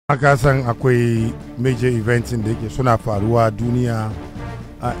aka san akwai major events da yake suna faruwa duniya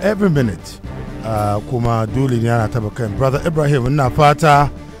every minute kuma dole ne ana taba kai. Brother Ibrahim, ina fata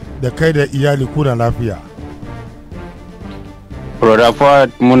da kai da iyali kuna lafiya. Brother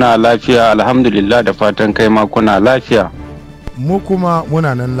Fuad, muna lafiya alhamdulillah, da fatan kai ma kuna lafiya. Mu kuma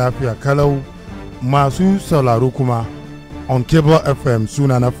muna nan lafiya kalau. Masu sauraro kuma on Cable FM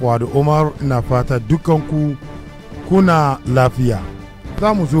suna na Fuad Umar, ina fata dukanku kuna lafiya.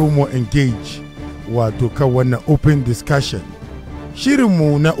 Za mu zo mu engage wato kan wannan open discussion.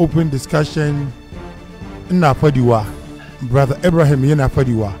 Shirinmu na open discussion ina fadiwa, Brother Ibrahim yana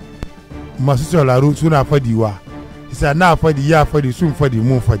fadiwa, masu sauraro suna fadiwa, isa na fadi ya fadi sun fadi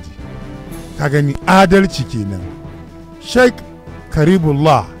mun fadi. Ka gani adalci kenan. Sheikh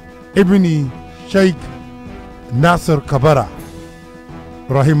Qaribullah ibni Sheikh Nasir Kabara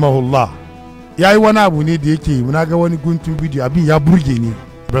rahimahullah ya yi wani abu ne da yake muna ga wani guntun bidiyo, abin ya burge ni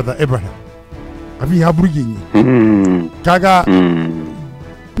Brother Ibrahim, abin ya burge ni. Kaga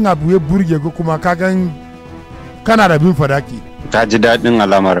ina buye burge ko kuma kagan kana da bin fadaki. Ta ji daɗin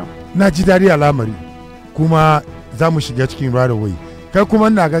al'amarin. Na ji daɗi al'amari kuma za mu shiga cikin right away. Kai kuma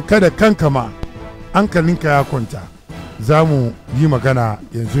ina ga kada kanka ma hankalinka ya kwanta, za mu yi magana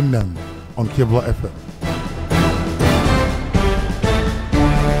yanzu nan on Cable FM.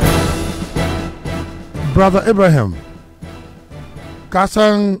 Brother Ibrahim, ka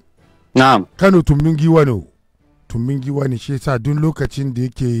san Kano tumbin giwa ne, tumbin giwa ne, shi yasa duk lokacin da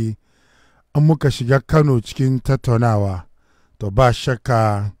yake an muka shiga Kano cikin tattaunawa to ba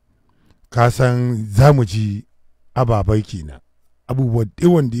shakka ka san za mu ji ababai kenan, abubuwa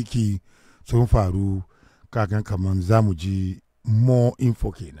ɗewan da yake sun faru, kakan kaman za mu ji more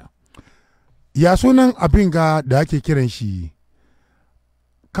info kenan. Ya sunan abin ga da ake kiran shi,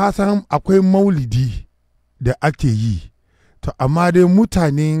 ka san akwai maulidi da ake yi, to amma dai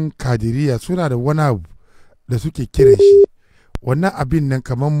mutanen kadiriya suna da wani abu da suke kiran shi, wannan abin nan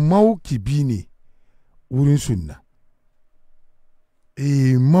kamar maukibi ne wurin sunna.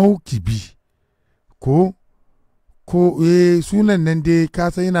 Maukibi ko sunan nan dai ka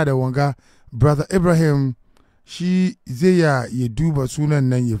san yana da wanga. Brother Ibrahim shi zai ya duba sunan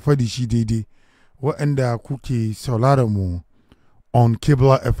nan ya fadi shi daidai, waɗanda kuke sauraron mu on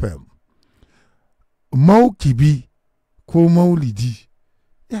Cable FM. Maukibi ko maulidi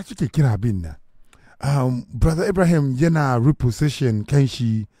ya cike kira abin nan. Brother Ibrahim yana reposition kan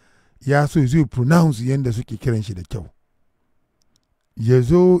shi, ya so zai pronounce yadda suke kiran shi da kyau, ya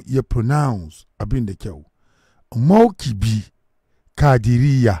zo ya pronounce abin da kyau. Maukibi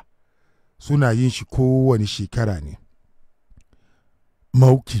kadiriya suna yin shi kowane shekara ne,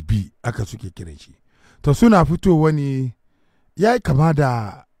 maukibi aka suke kiran shi. To suna fitowa ne, ya yi kama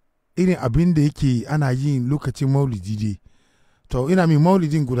da irin abin da yake ana yin lokacin maulidi dai. To ina mai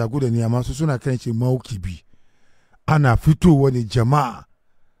maulidin guda ne, amma su suna kiran shi maukibi. Ana fitowa ne jama'a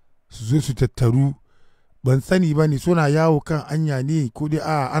su zo su tattaru, ban sani ba ne suna yawo kan anya ne ko dai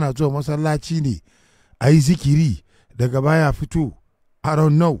ana zuwa masallaci ne a yi zikiri daga baya fito, I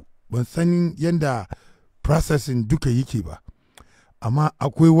don't know, ban san yadda processing duka yake ba. Amma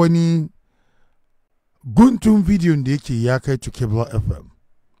akwai wani guntun bidiyon da yake ya kai to Cable FM.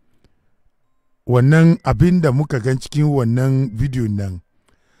 Wannan abin da muka gan cikin wannan bidiyon nan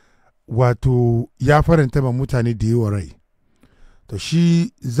wato ya faranta ma mutane da yawa rai. To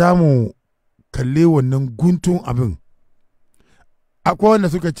shi za mu kalle wannan guntun abin. Akwai wanda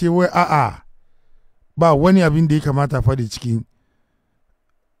suka ce wai ba wani abin da ya kamata faɗi cikin,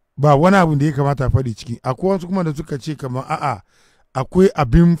 ba wani abin da ya kamata faɗi ciki. Akwai wasu kuma da suka ce kamar akwai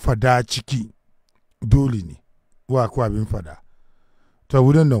abin fada ciki, dole ne wa akwai abin fada. To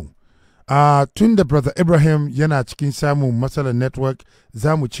wurin nan tun da Brother Ibrahim yana cikin samun matsalar network,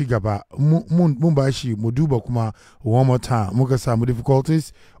 za mu ci gaba, mun ba shi mu duba kuma one more time. Muka samu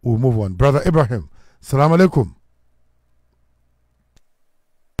difficulties, we'll move on. Brother Ibrahim, salamu alaikum.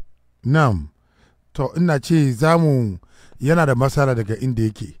 Nam, to ina ce zamu yana da matsala daga inda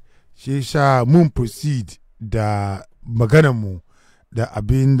yake, shi sha mun proceed da maganarmu da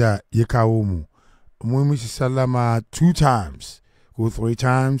abin da ya kawo mu. Mun mishi sallama 2 times ko 3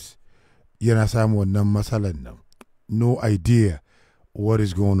 times, yana samu wannan matsalan nan. No idea what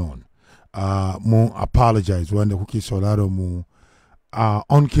is going on. Mun apologize wanda kuke sauraron mu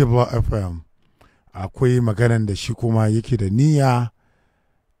on Cable FM. Akwai maganan da shi kuma yake da niyya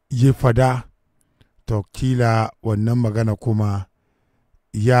ya fada, to kila wannan magana kuma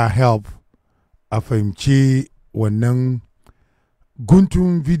ya help a fahimci wannan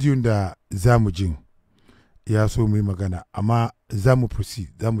guntun bidiyon da za mu jin. Ya so mu yi magana, amma za mu proceed,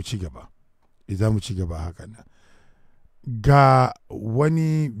 za mu ci gaba haka nan. ga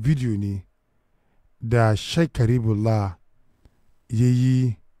wani video ne da Sheikh Qaribullah ya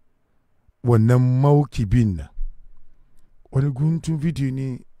yi wannan maukibin nan, wani guntun video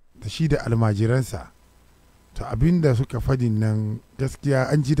ne da shi da almajiransa. To abinda suka fadin nan gaskiya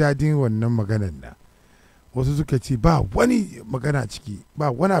an ji dadin wannan maganan nan. Wasu suka ce ba wani magana ciki,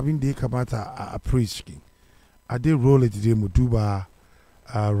 ba wani abin da ya kamata a appraise ciki. I did roll it today mu duba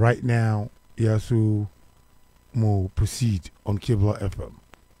right now ya so mu proceed on Cable FM.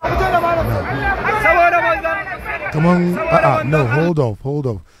 Kaman no, hold off.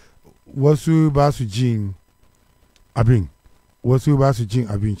 Wasu ba su jin abin.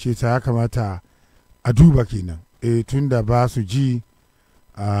 Ce ta ya kamata a duba kenan. Tunda ba su ji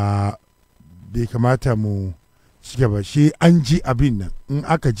bai kamata mu ci gaba, shi an ji abin nan. In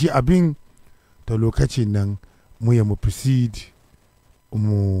aka ji abin ta lokacin nan mu ya mu proceed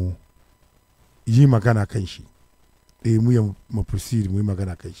mu yi magana kan shi. Mu ya mu proceed mu yi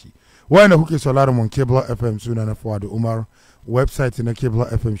magana kan shi. Wanda kuke sauraron mun Cable FM suna na Fuad Umar. Website na Cable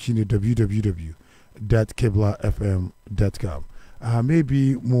FM shine www.cablefm.com.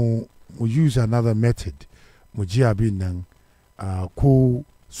 Maybe mu use another method mu ji abin nan ko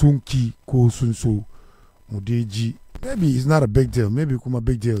sun ki ko sun so mu dai ji. Maybe it's not a big deal, maybe kuma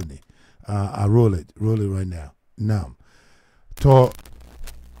big deal ne. I roll it right now. Now to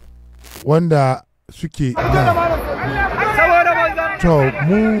wanda suke to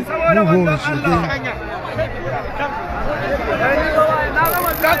mu roll shi dai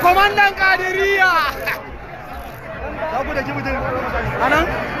ga komandan kadiriya anan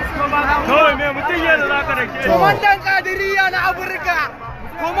kawai me mutum yana zaka da ke komandan kadiriya na Afirka.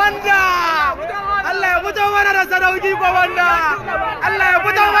 Komanda Allah ya fito mana da sadauki, komanda Allah ya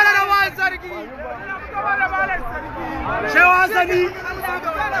fito mana da masu sarki shewa sani,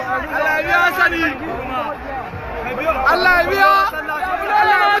 Allah ya biya sani, Allah ya biya,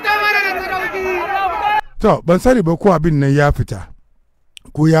 Allah ya fito mana da sadauki. To ban sani ba ko abin nan ya fita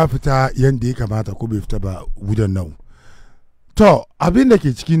yadda ya kamata ko bai fita ba wudan nan. To abin da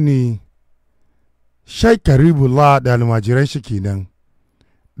ke cikin ne Sheikh Qaribullah da almajiran shi kenan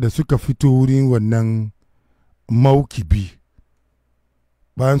da suka fito wurin wannan maukibi.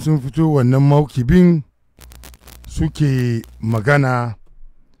 Bayan sun fito wannan maukibin suke magana,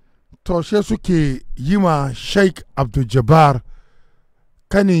 to she suke yi ma Sheikh Abdul-Jabbar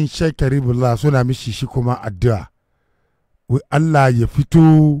kanin Sheikh Qaribullah suna mishi shi kuma addu'a. Wai Allah ya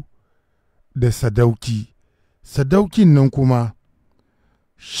fito da sadaukin nan kuma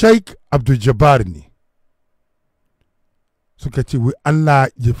Sheikh Abdul-Jabbar ne. Suka ce wai Allah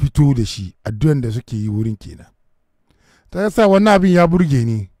ya fito da shi, addu'an da suke yi wurin kenan. Ta yasa wannan abin ya burge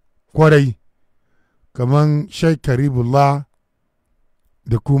ni kwarai, kaman Sheikh Qaribullah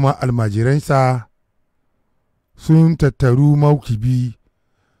da kuma almajiransa sun tattaru maukibi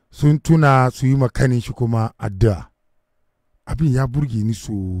sun tuna su yi makanin shi kuma addu'a. Abin ya burge ni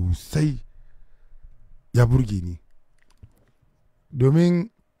sosai, ya burge ni domin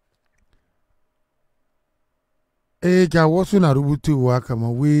ga wasu na rubutowa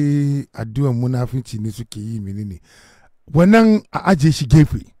kamar wai addu'an munafinci ne suke yi menene. Wannan a aje shi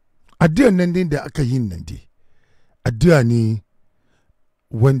gefe. Addu'an nan din da aka yin nan dai addu'a ne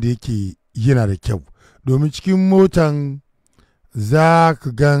wanda yake yana da kyau, domin cikin motan za ka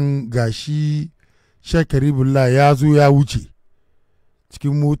gan gashi Sheikh Qaribullah ya zo ya wuce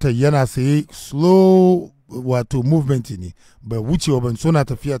cikin motar, yana saye slow wato movement ne, bai wucewa ban suna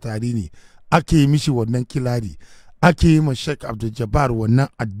tafiya tare ne. Ake yi mishi wannan kilari, ake yi ma Sheikh Abdul-Jabbar wannan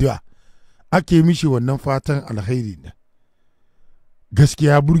addu'a, ake yi mishi wannan fatan alkhairi ne.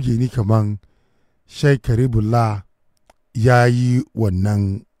 Gaskiya burge ni kaman Sheikh Qaribullah ya yi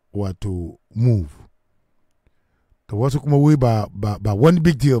wannan wato move. Da wasu kuma wai ba one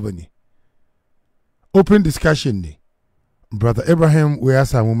big deal ba ne, open discussion ne. Brother Ibrahim wai ya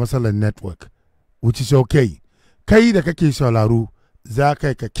samu matsalar network, which is okay. Kai da kake sauraro za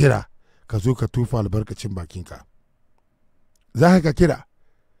ka kira ka zo ka tufa albarkacin bakinka, za ka kira.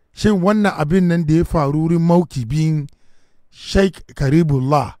 Shin wannan abin nan da ya faru wurin maukibin Sheikh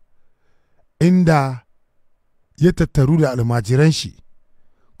Qaribullah inda ya tattaru da almajiran shi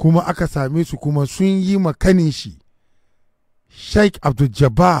kuma aka same su kuma sun yi makanin shi Sheikh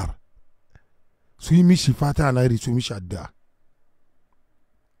Abdul-Jabbar, su yi mishi fata alheri, su mishi addu'a.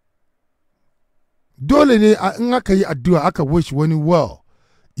 Dole ne in aka yi addu'a aka wish wani well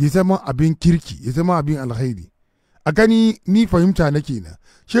ya zama abin kirki, ya zama abin alheri. A gani ni fahimta nake na,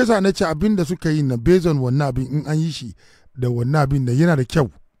 shi yasa na ce abin da suka yi na based on wannan abin, in an yi shi da wannan abin da yana da kyau.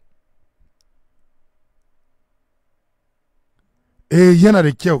 Yana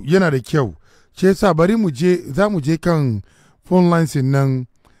da kyau shi yasa bari za mu je kan phone lines nan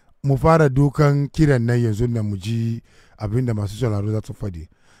mu fara dokan kiran nan yanzu nan mu ji abinda masu sauraro za su faɗi.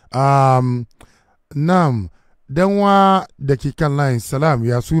 Nam danwa da ke kan line salam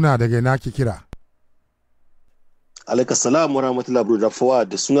ya suna daga ina ke kira. Alaika salam wa rahmatullahi wa barakatuh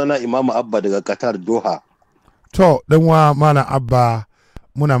da sunana Imam Abba daga Qatar Doha. To danwa Malam Abba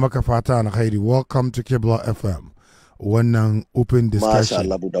muna maka fata alkhairi, welcome to Qibla FM. Wannan open discussion.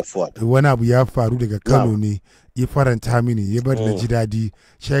 Wani abu ya faru daga Kano ne ya faranta mini ya bar da ji daɗi.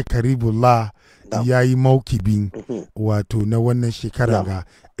 Sheikh Qaribullah ya yi maukibin wato na wannan shekara ga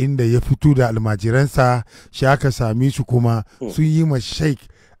inda ya fito da almajiransa shi aka same su kuma sun yi ma Sheikh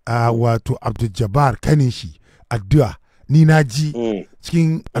wato Abdul-Jabbar kanin shi addu'a. Ni na ji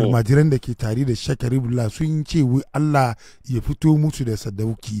cikin almajiran da ke tare da Sheikh Qaribullah sun ce wai Allah ya fito musu da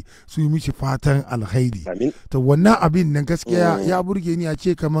sadauki, sun yi mishi fatan alkhairi. To wannan abin nan gaskiya ya burge ni a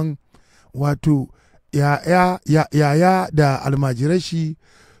ce kaman wato ya da almajiran shi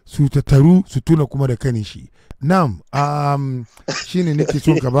su tattaru su tuna kuma da kanin shi. Nam shine nake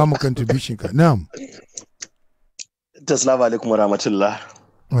so ka ba mu contribution ka. Nam. Assalamu alaikum wa rahmatullah.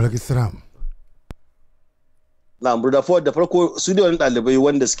 Wa alaikum salam. Na Brother Ford da farko su ne wani ɗalibai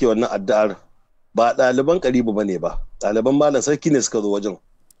wanda suke wannan addu'ar ba ɗaliban Qaribu bane ba, ɗaliban Malam Sarki ne suka zo wajen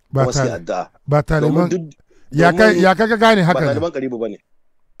kuma suke addu'a. Ba ɗaliban ya kaga gane haka. Ba ɗaliban Qaribu bane.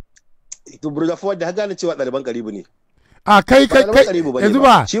 To Brother Ford da gane cewa ɗaliban Qaribu ne. A kai yanzu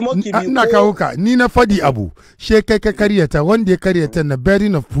ba ina kawo ka ni na fadi abu she kai ka karyata wanda ya karyata na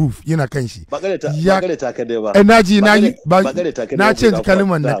burden of proof yana kan shi ba karyata ka dai ba na ce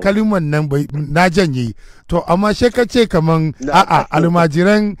kalman nan na janye to amma she ka ce kaman a'a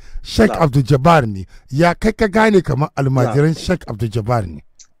almajiran Sheikh Abdul-Jabbar ne ya kai ka gane kaman almajiran Sheikh Abdul-Jabbar ne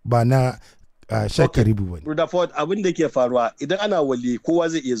ba na Sheikh Qaribu bane. Rutherford abin da ke faruwa idan ana wali kowa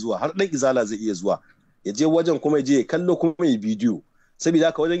zai iya zuwa har dan izala zai iya zuwa ya je wajen kuma ya je ya kallo kuma ya bidiyo saboda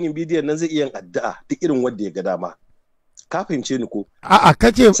haka wajen yin bidiyon nan zai iya yin addu'a duk irin wanda ya ga dama ka fahimce ni ko a'a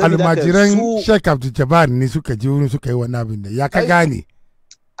kace almajiran Sheikh Abdul-Jabbar ne suka je wurin suka yi wannan abin da ya ka gane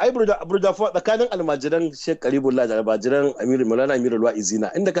ai burda tsakanin almajiran Sheikh Qaribullah da almajiran Maulana Amirul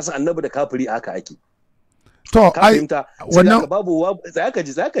Wa'izina inda ka san annabi da kafiri haka ake to ai wannan babu zaka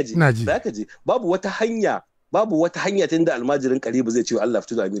ji babu wata hanya tunda almajirin Qaribu zai ce Allah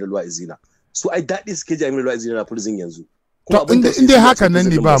fito da Amirul Wa'izina su ai daɗi suke ji Amirul Wa'izina na prison yanzu. To inda haka nan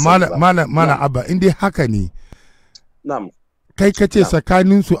ne ba mana abba inda haka ne. Na'am. Kai ka ce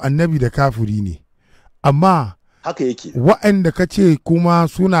tsakanin su annabi da kafiri ne. Amma haka yake. Waɗanda ka ce kuma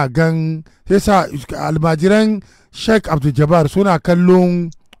suna gan sai sa almajiran Sheikh Abdul-Jabbar suna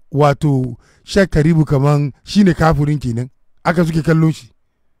kallon wato Sheikh Qaribu kaman shine kafirin kenan. Aka suke kallon shi.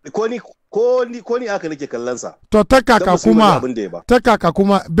 Ko ni aka nake kallon sa. To ta kaka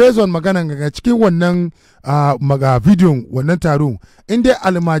kuma based on maganan ga cikin wannan bidiyon wannan taron inda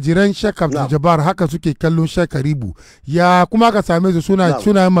almajiran Sheikh Abdul-Jabbar haka suke kallon Sheikh Qaribu ya kuma ka same su suna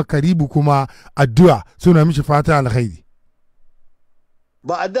yin Qaribu kuma addu'a suna mishi fata alkhairi.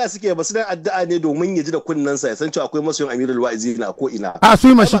 Ba addu'a suke ba suna addu'a ne domin ya ji da kunnensa ya san cewa akwai masoyin Amirul Wa'izina ko ina. Su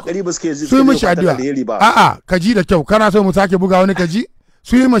yi mashi addu'a. A'a ka ji da kyau kana so mu sake buga wani ka ji?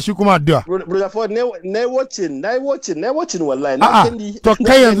 Su yi mashi kuma addu'a. Brother na yi watching wallahi. To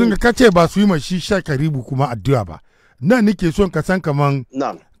kai yanzu ka ce ba su yi mashi Sheikh Qaribu kuma addu'a ba. Nan nake son ka san kaman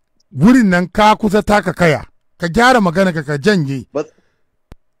wurin nan ka kusa taka kaya. Ka gyara magana ka janye.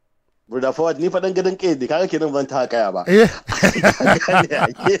 Brother Ford ni faɗan gadon kai da kaga kenan ban ta kaya ba.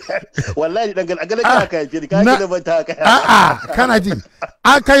 Wallahi dan gadon kaya ke kaga kenan ban ta kaya. A'a kana ji.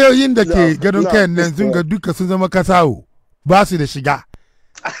 Akayoyin da ke gadon kayan nan sun ga duka sun zama kasawo. Ba su da shiga.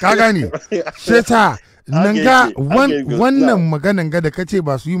 Ka gane sai ta nan ga wannan maganan ga da kace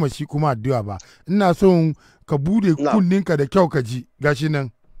ba su yi mashi kuma addu'a ba ina so ka bude kunninka da kyau ka ji gashi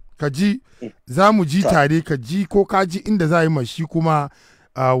nan ka ji za mu ji tare ka ji ko ka ji inda za a yi mashi kuma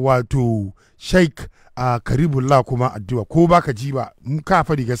wato Sheikh Qaribullah kuma addu'a ko ba ka ji ba mu ka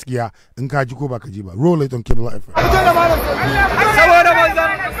faɗi gaskiya in ka ji ko ba ka ji ba roll it on Qibla FM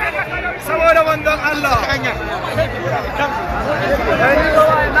saboda manzon Allah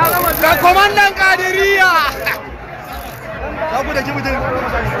ga komandan Qadiriyya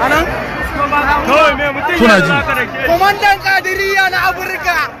anan kuna ji komandan Qadiriyya na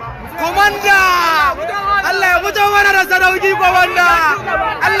Afirka komanda Allah ya fito mana da sadauki komanda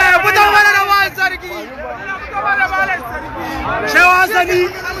Allah ya fito mana da malam sarki shewa sani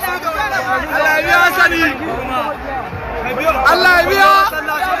Allah ya biya sani Allah ya biya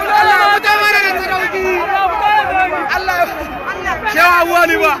Allah ya fito mana da sadauki Allah ya shewa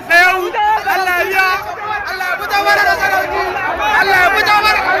wani ba yau Allah ya biya Allah ya fito mana da sadauki Allah ya fito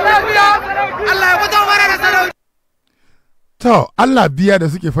mana Allah ya biya To, Allah biya da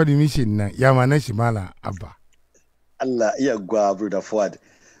suke faɗi mishin nan, ya manan shi mala abba. Allah iya gwa Brother Fuad.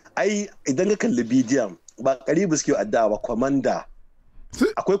 Ai, idan ka kalli bidiyon, ba Karibu suke addu'a ba, kwamanda.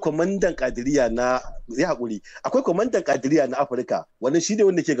 Akwai kwamandan kadiriya na, ya haƙuri, akwai kwamandan kadiriya na Afirka, wani shi ne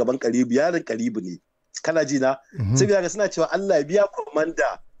wanda ke gaban Karibu, yaron Karibu ne. Kana ji na? Sai ga suna cewa Allah ya biya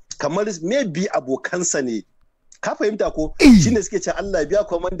kwamanda, kamar maybe abokansa ne. Ka fahimta ko shine suke cewa Allah biya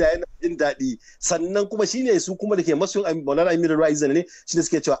komanda yana jin daɗi, sannan kuma shine su kuma da ke masu Maulana Amirul Wa'izina ne shine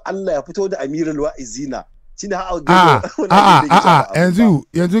suke cewa Allah ya fito da Amirul Wa'izina shine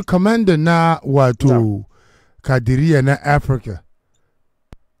yanzu commander na wato Kadiriya na Africa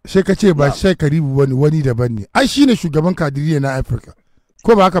sai ka ce ba Sheikh Karibu wani daban ne, ai shine shugaban Kadiriya na Africa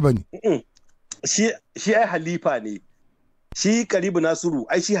ko ba haka bane? shi ai halifa ne, shi Karibu Nasiru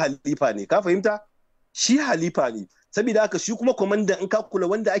ai shi halifa ne, ka fahimta? Shi halifa ne, saboda haka shi kuma kwamandan in ka kula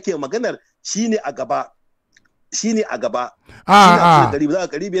wanda ake maganar shi ne a gaba.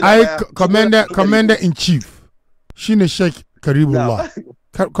 Ai commander in chief shi ne Sheikh Qaribullah.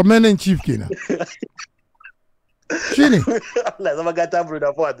 Commander in chief kenan. Shi ne. Allah zama gata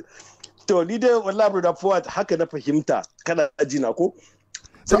Brother Fuad. To ni dai wallahi Brother Fuad haka na fahimta, kana jina ko?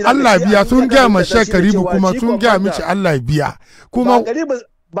 So Allah biya sun gaya ma Sheikh Karibu kuma sun gaya mishi Allah biya. Kuma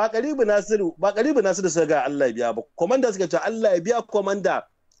ba Karibu Nasiru suka ga Allah ya biya ba, komanda suka ce Allah ya biya komanda.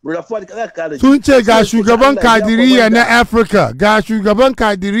 Sun ce ga shugaban Kadiriya na Africa,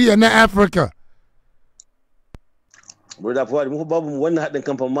 Brother Fuad, mu babu wannan haɗin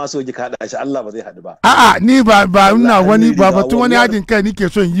kan ma so ji ka haɗa shi, Allah ba zai haɗu ba. A'a ni ba ina wani ba batun wani haɗin kai nike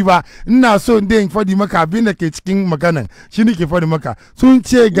son yi ba, ina so in dai faɗi maka abin da ke cikin maganan shi nike faɗi maka. Sun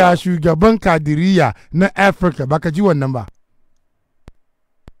ce ga shugaban Kadiriya na Africa, baka ji wannan ba?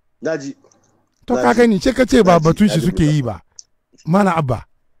 Naji. To ka gani ce ka ce ba batun shi suke yi ba. Mana abba.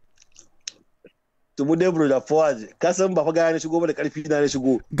 To mu dai Brother Fuad, ka san ba fa ga na shigo ba da karfi na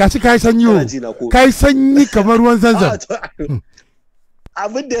shigo. Gashi kai sanyi kai sanyi kamar ruwan zanzan.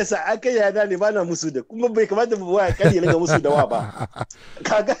 Abin da yasa aka yana ne ba na musu da, kuma bai kamata mu waya kare ga musu da wa ba.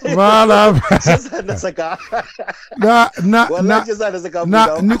 Kaga mala na saka.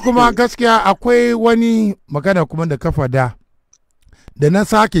 Ni kuma gaskiya akwai wani magana kuma da ka fada da na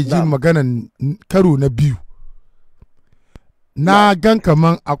sake jin maganan karo na biyu. Na gan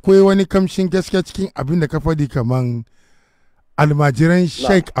kaman akwai wani kamshin gaskiya cikin abin da ka faɗi kaman almajiran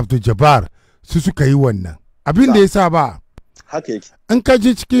Sheikh Abdul-Jabbar su suka yi wannan. Abin da ya sa ba, in ka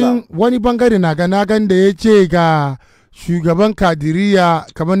ji cikin wani bangare na gan da ya ce ga shugaban Kadiriya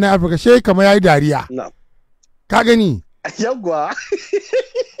kamar na Afirka, Sheikh kamar ya yi dariya. Ka gani? Yawwa.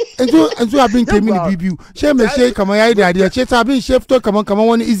 Yanzu abin ke mini bibiyu, Sheikh mai Sheikh kamar ya yi dariya, ce ta abin Sheikh fito kamar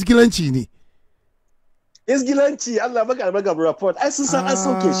wani izgilanci ne. Izgilanci Allah baka albarka report ai sun san an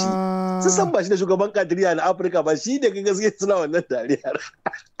sauke shi, sun san ba shi da shugaban Kadiriya na Afirka ba, shi da gaskiya suna wannan dariya.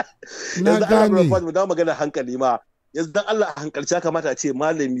 Na gane. Report mu dawo magana hankali ma, yanzu dan Allah a hankalci ya kamata a ce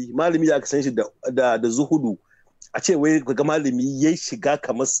malami da aka san shi da zuhudu, a ce wai ga malami yayi shiga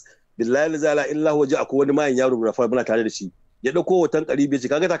kamar billahi la ilaha illa huwa, akwai wani mayan yaro report muna tare da shi, ya dauko hoton Karibu ya ce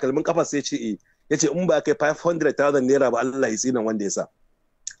kaga takalmin kafa sai ya ce in ba kai 500,000 naira ba Allah ya tsina wanda ya sa.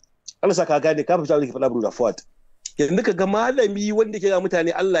 Allah saka gane ka fita da ke faɗa Brother Fuad. Yanzu ka ga malami wanda ke ga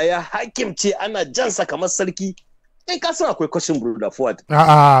mutane Allah ya hakimce ana jansa kamar sarki. Ka san akwai question Brother Fuad.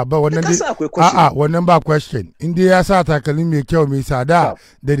 Ba wannan dai. Wannan ba question. In dai ya sa takalmi mai kyau mai sada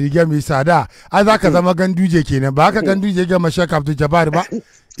da riga mai sada, ai zaka zama ganduje kenan. Ba haka ganduje ga Sheikh Abdul-Jabbar ba.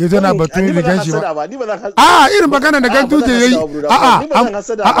 Ya zana batun rigan shi ba. Irin magana da ganduje yayi.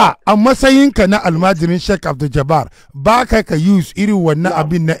 A matsayinka na almajirin Sheikh Abdul-Jabbar ba ka use irin wannan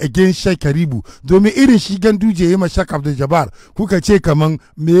abin na against Sheikh Karibu, domin irin shi ganduje yayi ma Sheikh Abdul-Jabbar kuka ce kaman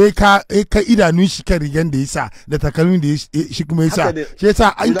me ka idanun shi kan rigan da yasa da takalmin da shi kuma yasa. Shi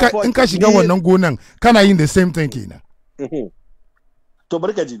yasa in ka shiga wannan gonan kana yin the same thing kenan. To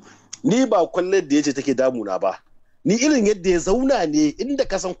barka ji. Ni ba kullum da yace take damuna ba. Ni irin yadda ya zauna ne inda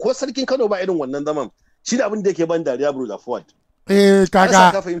ka san ko sarkin Kano ba irin wannan zaman, shi da abin da yake ban dariya Brother Fuad. Kaga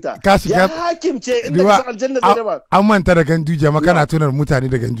ka shiga ya hakimce inda ka san aljanna zai dama. An manta da ganduje ma kana tunar mutane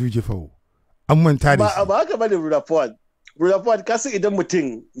da ganduje fa. An manta da shi. Ba haka bane Brother Fuad. Brother Fuad ka san idan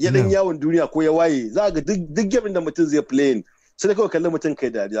mutum ya dan yawon duniya ko ya waye, za ga duk game da mutum zai playing, sai da kawai kallon mutum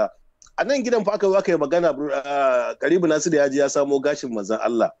kai dariya. A nan gidan fa aka yi magana Karibu Nasiru ya je ya samo gashin manzon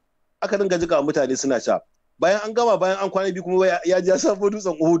Allah. Aka dinga jika mutane suna sha. Bayan an gama bayan an kwana biyu kuma ya ji ya sabo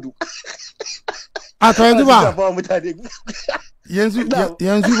dutsen Uhudu. A to yanzu ba.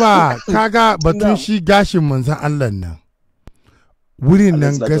 Yanzu ba kaga batun shi gashin manzan Allah nan. Wurin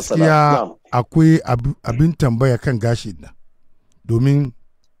nan gaskiya akwai abin tambaya kan gashin nan. Domin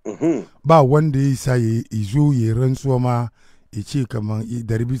ba wanda ya sa ya zo ya rantsuwa ma ya ce kaman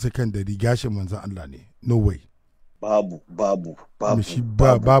 100% gashin manzon Allah ne, no way. Babu shi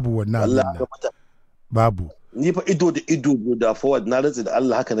babu wannan abin nan. Babu. Ni fa ido da ido da forward na rantsi da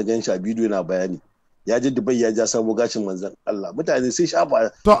Allah haka na gan shi a bidiyo yana bayani. Ya je Dubai ya ja samu gashin manzon Allah. Mutane sai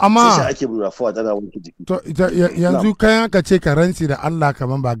shafa. To amma sai ake bura forward ana wanke jiki. To yanzu kai aka ce ka rantsi da Allah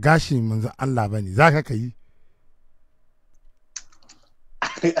kaman ba gashin manzon Allah bane. Zaka ka yi?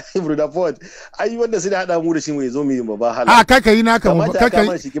 Brother Ford, ai wanda sai da hada mu da shi mai zo mu yi mubahala. Kaka yi naka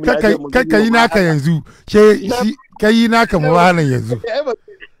yanzu. Kai yi naka mubahalan yanzu.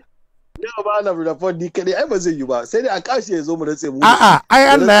 Yawa ba Allah Brother Ford ni kadai ai ba zai yi ba. Sai dai a kashi ya zo mu rantse mu. Ai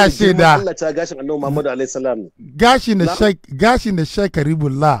Allah ya shaida. Allah ta gashin Annabi Muhammad alaihi salam. Gashin da Sheikh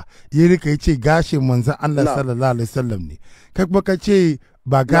Qaribullah ya rika yace gashin manzon Allah sallallahu alaihi wasallam ne. Kai kuma ka ce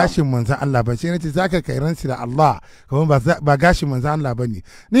ba gashin manzan Allah ba sai nace zaka kai ransi da Allah kamar ba gashin manzan Allah bane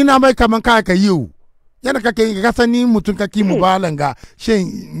ni na mai kaman ka yiwu yana kake yin ka sani mutun kake mu balanga shin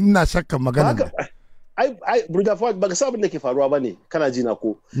ina shakka magana da ai Brother Ford ba ga sabin da ke faruwa bane kana ji na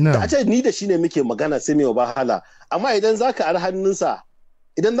ko da a ce ni da shi ne muke magana sai mai bahala amma idan zaka ar hannunsa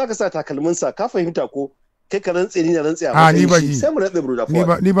idan zaka sa takalminsa ka fahimta ko kai ka rantse ni na rantse a ni ba sai mu rantse Brother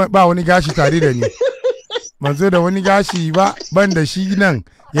Ford ni ba wani gashi tare da ni manzo da wani gashi ba ban da shi nan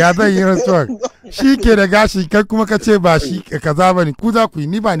ya zai yi rantsuwar shi ke da gashi kai kuma ka ce ba shi kaza ba ne ku za ku yi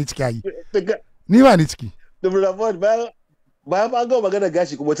ni ba ni ciki yi ni ba ni ciki bayan ba ga magana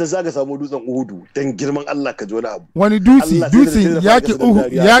gashi kuma ta zaga samu dutsen Uhudu dan girman Allah ka ji wani abu wani dutsen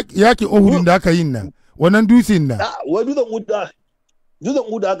yaki Uhudun da aka yin nan wannan dutsen nan wani dutsen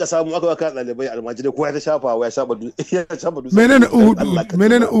Uhudu aka samu aka ka ɗalibai almajirai ko ya ta shafa ya shafa dutsen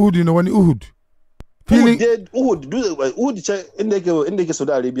menene Uhudu na wani Uhud Uhud ce inda yake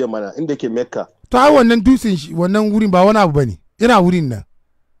Saudi Arabia mana inda yake Mecca. To ai wannan dutsen wannan wurin ba wani abu bane. Ina wurin nan.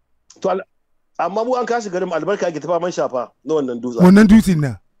 To amma mu an kashi garin albarka yake tafa man shafa na wannan dutsen. Wannan dutsen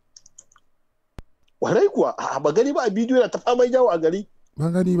nan. Warai kuwa ba gani ba a bidiyo yana tafa mai jawo a gari. Ba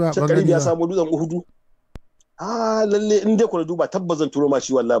gani ba. Shekari ya samu dutsen Uhudu. Lalle in dai ku duba tabbazan turo ma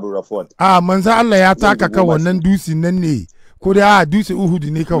shi wallahi Brother Ford. Manzo Allah ya taka kan wannan dutsen nan ne. Ko da dutsen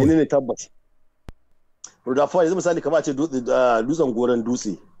Uhudu ne kawai. Ne tabbas. Brother Ford yanzu misali kamar ce dutsen goron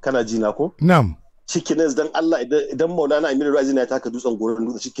dutse kana ji na ko? Na'am. Cikin dan Allah idan Maulana Aminu Razi ya taka dutsen goron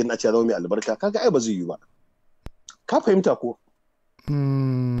dutse cikin na ce zama mai albarka kaga ai ba zai yi ba. Ka fahimta ko?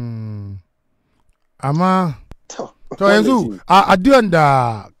 Amma to yanzu a addu'an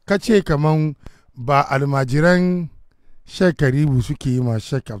da ka ce kaman ba almajiran Sheikh Qaribu suke yi ma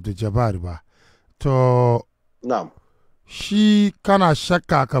Sheikh Abdul-Jabbar ba. To na'am. Shi kana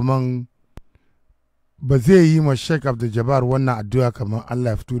shakka kaman ba zai yi ma Sheikh Abdul-Jabbar wannan addu'a kamar Allah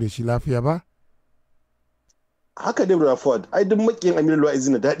ya fito da shi lafiya ba? Haka dai Brother Ford, ai duk makiyin Aminu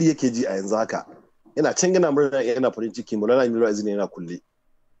Wa'izina daɗi yake ji a yanzu haka. Yana can yana murna yana farin ciki, Maulana Aminu Wa'izina yana kulle.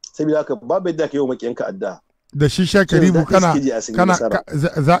 Saboda haka babu yadda ka yi wa makiyanka addu'a. Da shi Sheikh Qaribu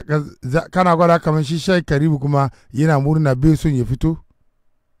kana gwada kamar shi Sheikh Qaribu kuma yana murna bai son ya fito?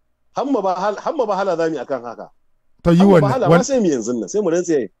 Hamma ba hala zami akan haka. To yi wannan. Hamma ba hala sai mu yanzu nan sai mu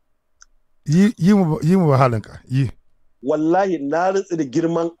rantse yi mu wahalanka yi wallahi na rantsi da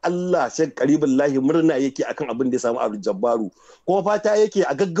girman Allah Sheikh Qaribullah murna yake akan abin da ya samu Abdul-Jabbaru kuma fata yake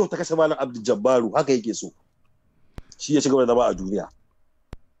a gaggauta kashe malam Abdul-Jabbaru haka yake so shi ya shiga da zama a duniya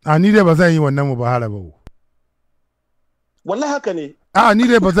ni dai ba zan yi wannan mu wahala ba wallahi haka ne ni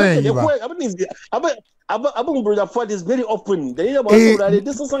dai ba zan yi ba abin Brother Ford is very open da ni da ba saurare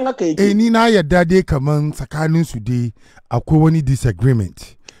duk sun san haka yake ni na yadda dai kaman tsakanin su dai akwai wani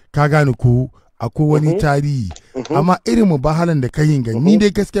disagreement ka gane ko akwai wani tarihi amma irin mubahalan da ka yin ga ni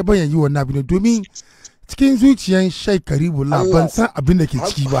dai gaskiya ban yi wannan abin domin cikin zuciyan Sheikh Qaribullah ban san abin da ke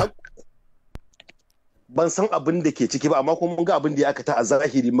ciki ba ban san abin da ke ciki ba amma kuma mun ga abin da ya aka ta a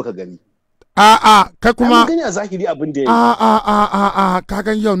zahiri muka gani kai kuma mun gani a zahiri abin da ya ka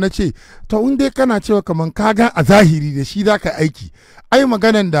gan yau na ce to in dai kana cewa kaman ka ga a zahiri da shi zaka aiki ai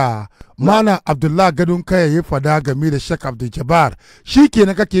maganan da Malam Abdullah Gadon Kaya ya fada game da Sheikh Abdul-Jabbar shi ke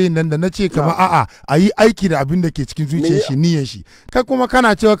na kake yin nan da na ce kama a yi aiki da abin da ke cikin zuciyar shi niyyar shi kai kuma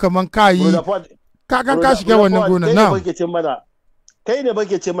kana cewa kaman ka yi ka shiga wannan gona na kai ne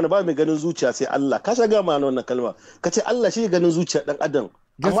bake ce mana ba mai ganin zuciya sai Allah ka shaga ma wannan kalma ka ce Allah shi ganin zuciya dan adam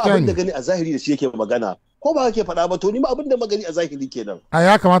amma abin da gani a zahiri da shi yake magana ko ba kake faɗa ba to ni ma abin da magani a zahiri kenan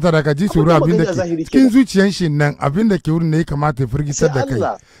ya kamata da ka ji tsoro abin da ke cikin zuciyan shi nan abin da ke wurin ne ya kamata ya firgitar da kai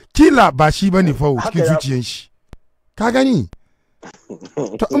kila ba shi bane fa cikin zuciyan shi ka gani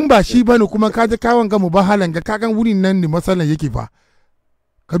to in ba shi bane kuma ka ji kawon ga mubahalan ga ka gan wurin nan ne masalan yake fa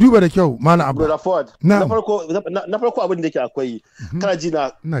ka duba da kyau malam abu na farko abin da yake akwai kana ji na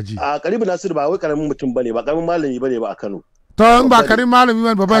a Qaribu Nasiru ba wai karamin mutum bane ba karamin malami bane ba a Kano to in ba karim malami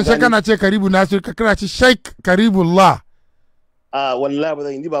man baban shi kana ce karibu nasir ka kira shi Sheikh Qaribullah. Wallahi ba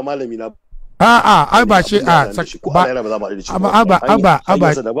zan yi ba malami na. Ai ba shi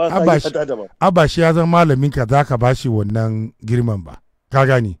ba shi ya zama malamin ka zaka bashi wannan girman ba. Ka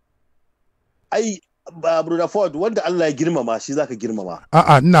gani? Ai ba Brother Ford wanda Allah ya girmama shi zaka girmama.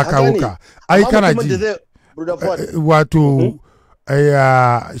 Ina kawo ka. Ai kana ji. Wato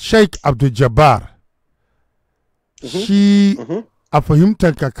Sheikh Abdul-Jabbar shi a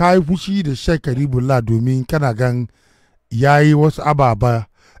fahimtar ka kai fushi da Sheikh Qaribullah domin kana gan yayi wasu ababa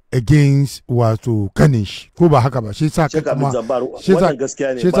against wato kanin shi ko ba haka ba shi sa ka kuma shi sa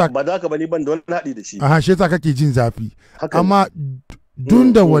gaskiya ne ba da haka ba ni ban da wani hadi da shi shi sa kake jin zafi amma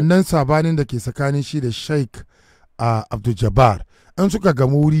dun da wannan sabanin da ke tsakanin shi da Sheikh Abdul-Jabbar in suka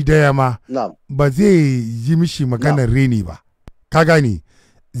gamu wuri daya ma ba zai yi mishi maganar reni ba ka gane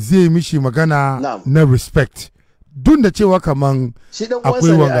zai mishi magana na respect dun da cewa kaman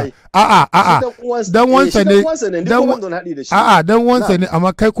akwai wanga dan wansa ne dan wansa ne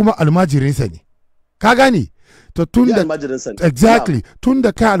amma kai kuma almajirinsa ne ka gane to tunda exactly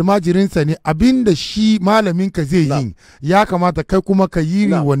tunda kai almajirinsa ne abinda shi malamin ka zai yi ya kamata kai kuma ka yi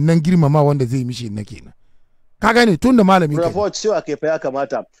wannan girmama wanda zai mishi na kenan ka gane tunda malamin ka Rafa cewa kai fa ya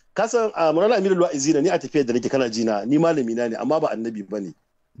kamata ka san Maulana Amirul Wa'izina ni a tafiyar da nake kana jina ni malami na ne amma ba annabi bane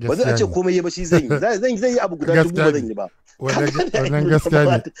ba zai ce komai ba shi zan yi zan yi abu guda dubu ba zan yi ba wannan gaskiya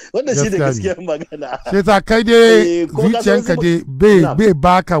ne wannan shi da gaskiyar magana sai ta kai dai zuciyanka dai bai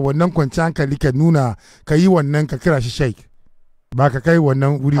baka wannan kwanciyar hankali ka nuna ka yi wannan ka kira shi Sheikh ba ka kai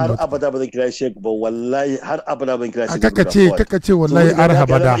wannan wuri ba har abada ba zan kira Sheikh ba wallahi har abada ban kira Sheikh kaka ce wallahi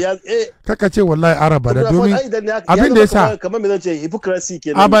arhabada kaka ce wallahi arhabada domin abin da yasa kamar me zan ce hypocrisy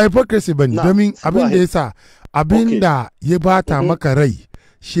kenan ba hypocrisy bane domin abin da yasa abin da ya bata maka rai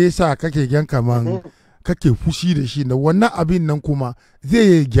shi yasa kake gan kaman kake fushi da shi na wannan abin nan kuma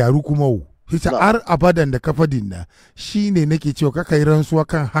zai gyaru kuma wo shi har abadan da ka fadin na shine nake cewa kaka yi rantsuwa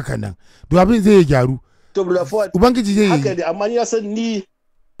kan haka nan to abin zai gyaru to ubangiji zai yi haka ne amma ni na san ni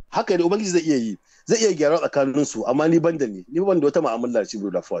haka ne ubangiji zai iya gyara tsakanin su amma ni ban da wata mu'amala ce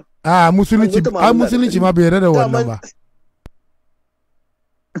Brother Ford musulunci ma bai rada wannan ba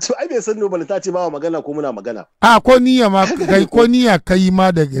to ai bai san nobel ta ce ba magana ko muna magana ko niyya ma kai ko niyya kai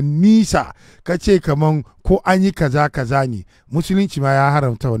ma daga nisa ka ce kaman ko an yi kaza ne musulunci ma ya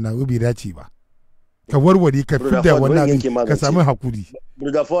haramta wannan bai dace ba ka warware ka fidda wannan ka samu hakuri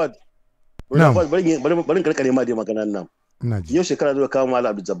Brother Ford bari karkare ma dai maganan nan yau shekara zuwa kawo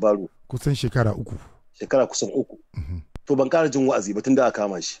Malam Abdul-Jabbar kusan shekara kusan uku to ban kara jin wa'azi ba tun da aka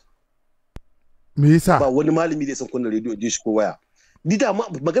kama shi me yasa ba wani malami da ya san kunna rediyo ji shi ko waya ni da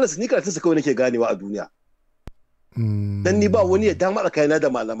magana su ni karatun sa kawai nake ganewa a duniya dan ni ba wani ya dama tsakaina da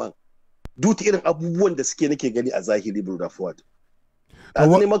malaman duk irin abubuwan da suke nake gani a zahiri Brother Ford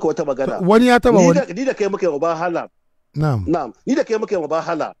ne maka wata magana wani ya taba wani ni da kai muka yi mubahala na'am ni da kai muka yi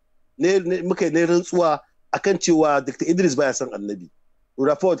mubahala ne muka yi rantsuwa akan cewa Dr. Idris baya son annabi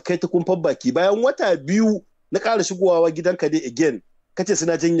Brother Ford kai ta kumfan baki bayan wata biyu na ƙara shigowa gidanka dai again kace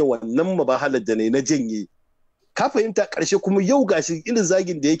suna janye wannan mubahalar da ne na janye ka fahimta ƙarshe kuma yau gashi irin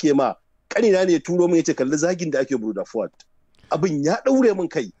zagin da yake ma ƙanina ne ya turo min yace kalli zagin da ake Brother Ford abin ya ɗaure min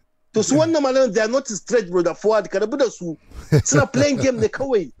kai to su wannan malaman they are not straight Brother Ford ka rabu da su suna playing game ne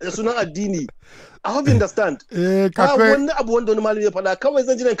kawai da sunan addini I hope you understand wani abu wanda wani malami ya faɗa kawai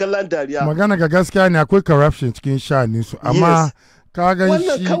zan ji nan kallon dariya magana ga gaskiya ne akwai corruption cikin sha'anin su amma ka ga shi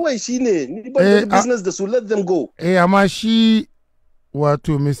wannan kawai shine ni ban da business da su let them go amma shi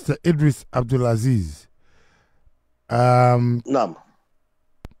wato Mr. Idris Abdulaziz na'am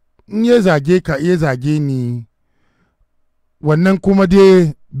in ya zage ka ya zage ni wannan kuma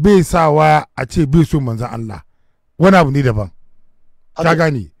dai bai sawa a ce bai so manzan Allah wani abu ne daban ka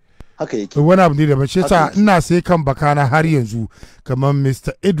gane haka yake wani abu ne daban shi yasa ina sai kan bakana har yanzu kamar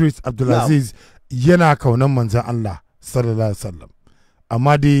Mr. Idris Abdulaziz yana kaunan manzan Allah sallallahu alaihi wasallam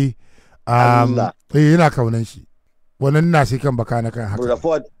amma dai yana kaunan shi wannan ina sai kan bakana kan haka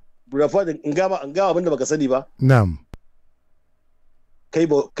Brother Ford in gama abin da baka sani ba na'am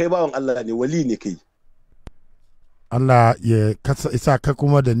kai bawan Allah ne wali ne kai Allah ya isa ka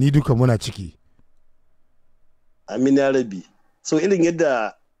kuma da ni duka muna ciki amin ya rabi so irin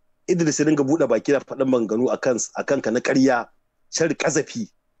yadda Idris ya dinga buɗe baki da faɗan maganganu akan ka na ƙarya shar kazafi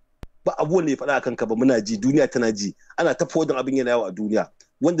ba abubuwan da ya faɗa akan ka ba muna ji duniya tana ji ana ta fodin abin yana yawo a duniya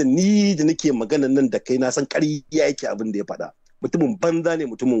wanda ni da nake magana nan da kai na san ƙarya yake abin da ya faɗa mutumin banza ne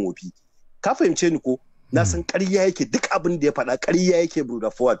mutumin wofi ka fahimce ni ko na san ƙarya yake duk abin da ya faɗa ƙarya yake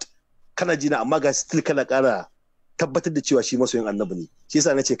Brother Ford kana ji na amma ga still kana ƙara tabbatar da cewa shi masoyin annabi ne shi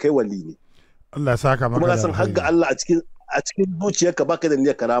yasa nace kai wali ne Allah ya saka maka kuma na san har ga Allah a cikin zuciyarka baka da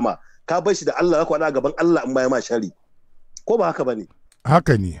niyyar karama ka bar shi da Allah ka wada gaban Allah in ma ya ma shari ko ba haka bane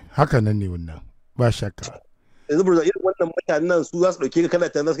haka ne haka nan ne wannan ba shakka yanzu bro irin wannan mutanen su za su dauke ka kana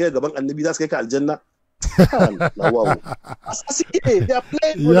tana kai gaban annabi za su kai ka aljanna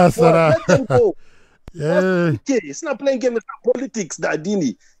ya sara it's not playing game with politics da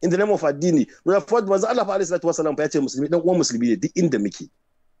addini in the name of addini Rafat manzo Allah fa alaihi salatu wasallam fa yace musulmi dan uwan musulmi ne duk inda muke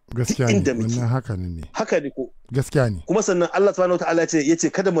gaskiya ne wannan haka ne ko gaskiya ne kuma sannan Allah subhanahu wataala yace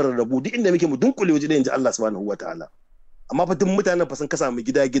kada mu rarrabu duk inda muke mu dunkule waje da inji Allah subhanahu wataala amma fa duk mutanen fa sun kasa mu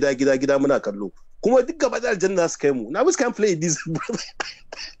gida muna kallo kuma duk gaba da aljanna su kai mu na musu kan play this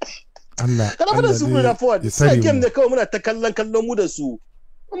Allah kana fada su brother Ford sai game da kawai muna ta kallon mu da su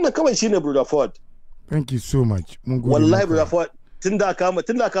wannan kawai shine brother Ford. Thank you so much. Wallahi brother Ford tun da kama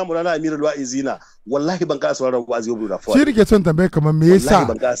rana Amirul Wa'izina wallahi ban kasa sauraron wa'azi brother Ford. Shi rike son tambaye kamar me yasa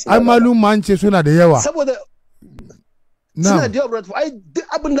ai malum an ce suna da yawa. Saboda suna da yawa brother Ford ai duk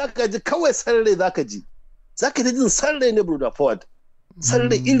abin da aka ji kawai sarrai zaka ji. Zaka ji jin sarrai ne brother Ford.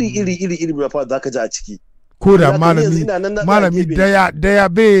 Sarrai iri brother Ford zaka ji a ciki. Ko da malami daya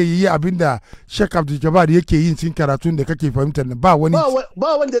bai yi abinda Sheikh Abdul-Jabbar yake yin cikin karatun da kake fahimtar ba wani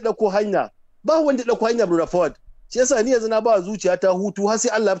ba wanda ya dauko hanya brother Ford shi yasa ni yanzu na ba zuciya ta hutu har sai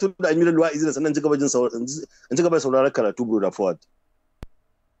Allah ya fito da Amirul Wa'izi da sannan ci gaba sauraron karatu brother Ford.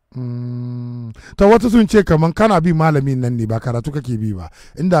 To wata sun ce kaman kana bin malamin nan ne ba karatu kake bi ba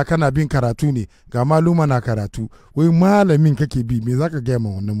inda kana bin karatu ne ga maluma na karatu wai malamin kake bi me zaka gaya ma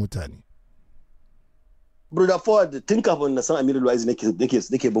wannan mutane? Brother Ford tun kafin na san Amirul Waiz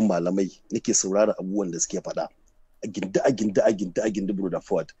nake bin malamai nake saurara abubuwan da suke faɗa a ginda Brother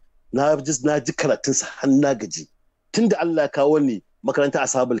Ford na ji karatun sa har na gaji tunda Allah ya kawo ni makaranta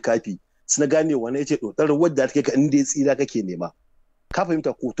Ashabul Kafi suna gane wani yace dodar wadda take ka inda ya tsira kake nema ka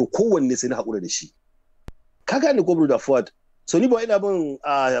fahimta ko to kowanne sai na hakura da shi ka gane ko Brother Ford so ni ba ina bin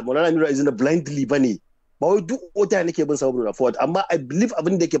Maulana Amirul Waiz na blindly bane ba wai duk wata nake bin sa Brother Ford amma I believe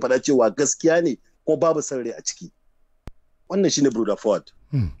abin da yake faɗa cewa gaskiya ne ko babu san rai a ciki wannan shine Brother Ford.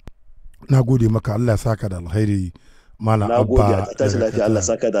 Na gode maka Allah saka da alheri Malam Abba. Na gode a tashi lafiya Allah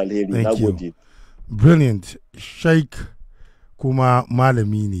saka da alheri na gode. Brilliant Sheikh kuma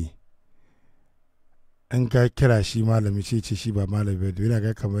malami ne an ka kira shi malami ce shi ba malami ba yana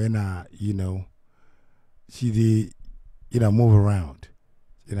ga kamar yana shi dai yana move around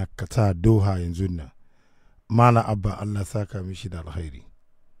yana kata Doha yanzu nan Malam Abba Allah saka mishi da alheri.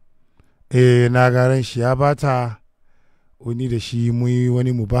 Na garan shi ya bata wani da shi muyi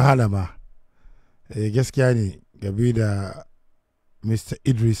wani mubahala ma gaskiya ne gabe da Mr.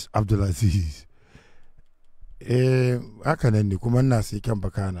 Idris Abdulaziz haka nan ne kuma na sai kan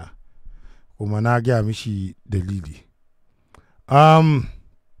bakana kuma na gaya mishi dalili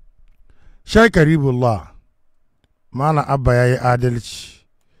Sheikh Qaribullah Malam Abba ya yi adalci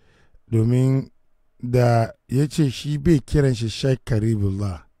domin da ya ce shi bai kiran shi Sheikh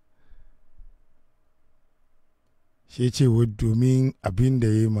Qaribullah shi ce domin abin da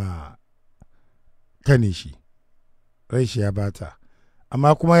ya ma kane shi rai shi ya bata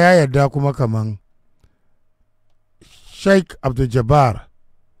amma kuma ya yarda kuma kaman Sheikh Abdul-Jabbar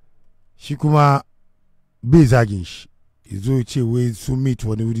shi kuma bai zagin shi zo ce wai sun meet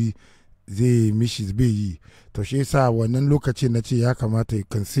wani wuri zai mishi bai yi to shi yasa wannan lokacin na ce ya kamata ya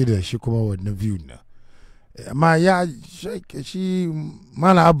consider shi kuma wannan view na amma ya shi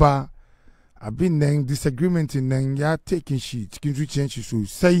Malam Abba abin nan disagreement nan ya taken shi cikin zuciyar shi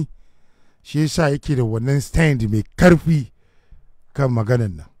sosai shi yasa yake da wannan stand mai karfi kan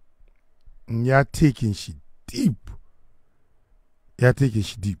maganan nan ya taken shi deep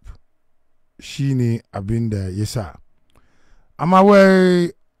shi ne abin da ya sa amma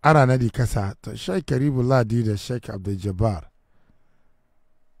wai ara na di kasa ta Sheikh Qaribullah da Sheikh Abdul-Jabbar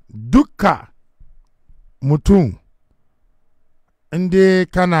duka mutum inda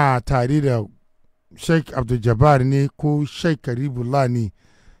kana tare da Sheikh Abdul-Jabbar ne ko Sheikh Qaribullah ne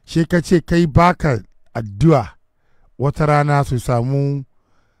shi ka ce kai baka addu'a wata rana su samu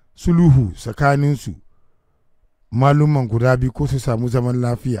suluhu tsakaninsu maluman guda biyu ko su samu zaman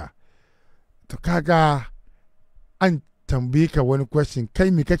lafiya to kaga an tambaye ka wani question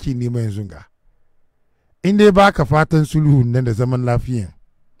kai me kake nema yanzu ga in dai baka fatan sulhu nan da zaman lafiyan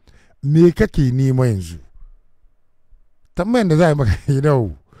me kake nema yanzu tambayan da za a yi maka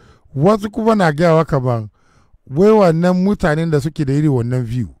yau wasu kuma na gawa kaman wai wannan mutanen da suke da iri wannan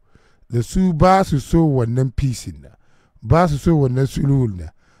view da su ba su so wannan peace na ba su so wannan sulhu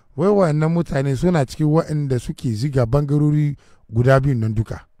na wai wannan mutane suna cikin waɗanda suke ziga bangarori guda biyun nan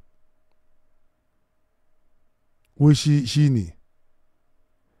duka wai shi ne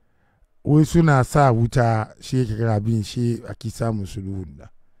wai suna sa wuta shi ka kira bin shi a ki samun sulhun da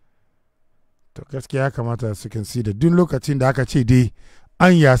to gaskiya ya kamata su kan da duk lokacin da aka ce dai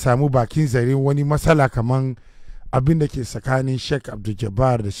an ya samu bakin zare wani matsala kaman abin da ke tsakanin Sheikh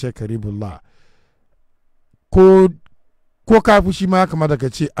Abdul-Jabbar da Sheikh Qaribullah ko ka fushi ma kamata ka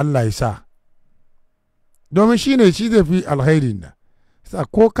ce Allah ya sa domin shi ne shi zai fi alkhairin da sa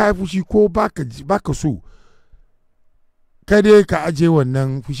ko ka fushi ko baka so kada ka aje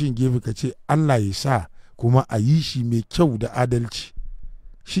wannan fushin gefe ka ce Allah ya sa kuma a yi shi mai kyau da adalci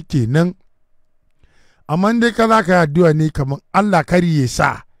shi kenan amma dai ka za ka addu'a ne kamar Allah kari ya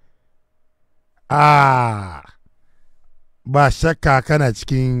sa ba shakka kana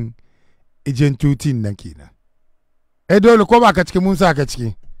cikin ejentotin nan kenan dole ko ba ka cikin mun sa ka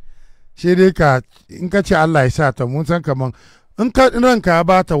cikin shi dai ka in ka ce Allah ya sa ta mun san kamar in ka ranka ya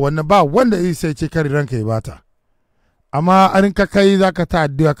bata wannan ba wanda zai sai ce kari ranka ya bata amma an ka kai za ka ta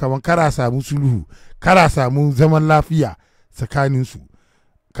addu'a kamar kara samu sulhu kara samu zaman lafiya tsakaninsu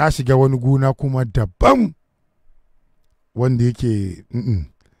ka shiga wani gona kuma daban wanda yake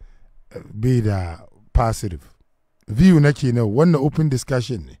bai da positive view nake na wannan open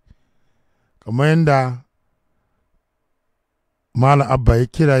discussion ne kamar yadda Malam Abba ya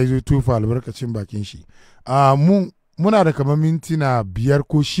kira ya zo tufa albarkacin bakin shi muna da kamar mintuna 5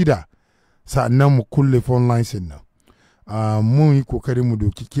 ko 6 sa'annan mu kulle phone lines nan mun yi kokari mu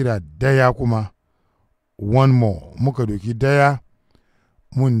doki kira daya kuma one more muka doki daya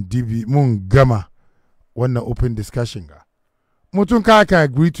mun gama wannan open discussion ga mutum ka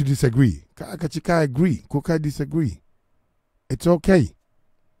agree to disagree ka ci ka agree ko ka disagree it's okay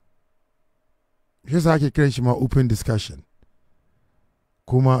shi sa ake kiran shi ma open discussion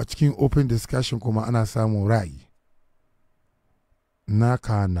kuma cikin open discussion kuma ana samun ra'ayi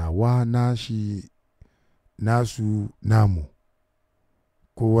naka nawa nashi nasu namu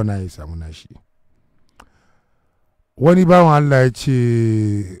kowane ya samu nashi wani bawan Allah ya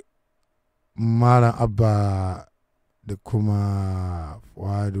ce Malam Abba da kuma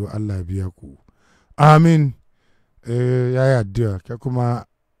wado Allah biya ku amin ya yi addu'a ka kuma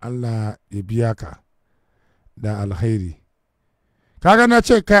Allah ya biya ka da alkhairi kaga na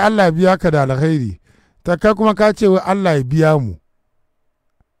ce kai Allah ya biya ka da alkhairi ta kai kuma ka ce wai Allah ya biya mu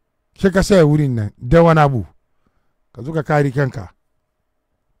shi ka sai wurin nan da wani abu ka zo ka kare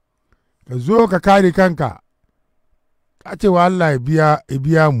kanka ka ce wa Allah ya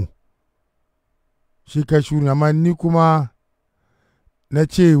biya mu shi ka shuru amma ni kuma na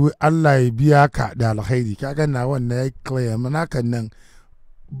ce wa Allah ya biya ka da alkhairi kaga na wannan ya clear mana kan nan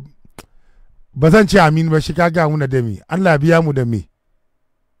ba zan ce amin ba shi kaga muna da me Allah ya biya mu da me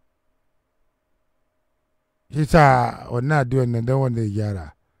shi sa wannan addu'ar nan dan wanda ya gyara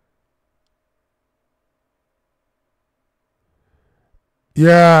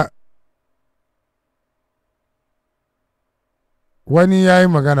wani ya yi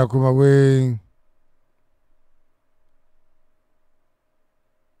magana kuma wai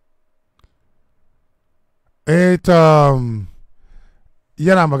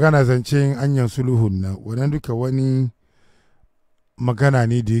yana magana zancen anyan sulhun nan wannan duka wani magana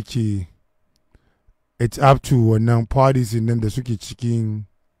ne da yake it's up to wannan parties nan da suke cikin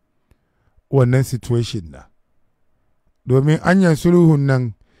wannan situation na domin anyan sulhun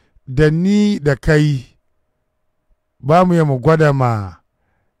nan da ni da kai ba mu yi mu gwada ma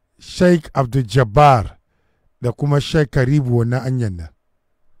Sheikh Abdul-Jabbar da kuma Sheikh Karibu wannan anyan nan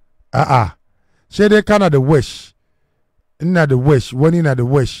a'a sai dai kana da wish ina da wish wani na da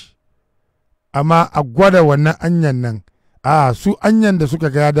wish amma a gwada wannan anyan nan su anyan da suka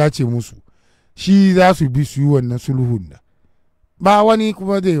ga ya dace musu shi za su bi su yi wannan sulhun nan ba wani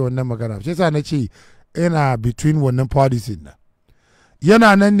kuma zai yi wannan magana sai sa na ce yana between wannan parties nan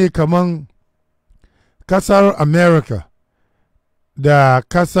yana nan ne kaman kasar America da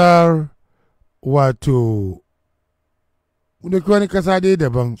kasar wato wani kasa dai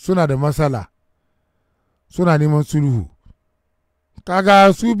daban suna da matsala suna neman sulhu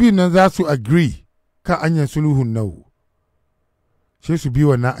kaga su biyun nan za su agree kan anyan sulhun nau sai su bi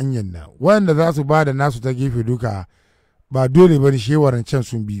wannan anyan nan wanda za su ba da nasu ta gefe duka ba dole ba ne shewaran can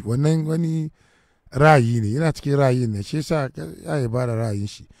sun bi wannan wani ra'ayi ne yana cikin ra'ayin ne shi sa ya yi ba da ra'ayin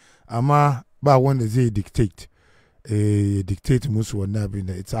shi amma ba wanda zai dictate dictate musu wannan abin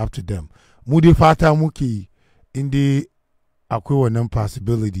da it's up to them mu dai fata muke inda akwai wannan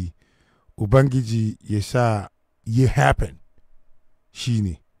possibility ubangiji ya sa ya happen shi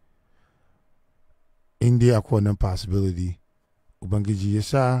ne inda akwai wannan possibility ubangiji ya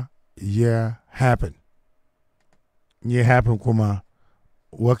sa ya happen kuma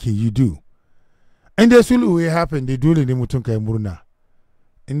what can you do inda sulhu ya happen dai dole ne mutum ka yi murna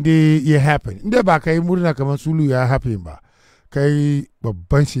inda ya happen inda ba ka yi murna kamar sulu ya happen ba kai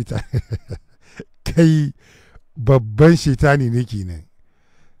babban shaitani kai babban shaitani ne kenan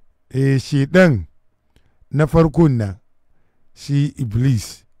shedan na farkon nan shi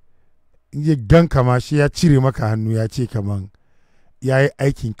iblis ya gan kama shi ya cire maka hannu ya ce kaman ya yi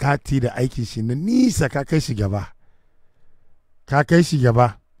aikin kati da aikin shi na nisa ka kai shi gaba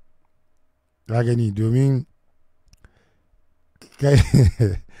ka gani domin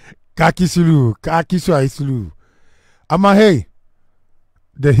ka ki sulu ka ki so a yi sulu amma hey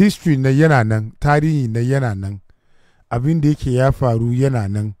the history na yana nan tarihi na yana nan abin da yake ya faru yana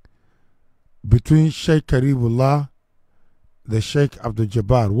nan between Sheikh Qaribullah da Sheikh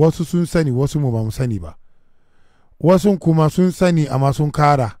Abdul-Jabbar wasu sun sani wasu mu ba mu sani ba wasu kuma sun sani amma sun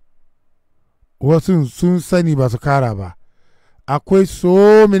kara wasu sun sani ba su kara ba akwai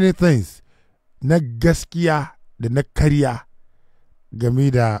so many things na gaskiya da na karya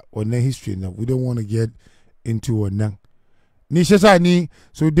game da wannan history na we don't want to get into wannan ni shi sa ni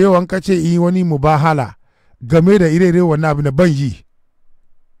so da yawan kace yi wani mubahala game da ire-ire wannan abin da ban yi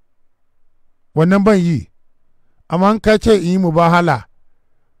wannan ban yi amma an kace yi mubahala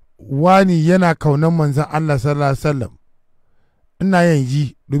wani yana kaunan manzan Allah sallallahu alaihi wasallam ina yin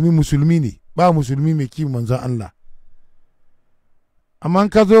yi domin musulmi ne ba musulmi mai ki manzan Allah amma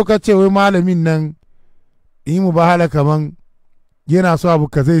ka zo ka ce wai malamin nan yi mubahala kaman yana so abu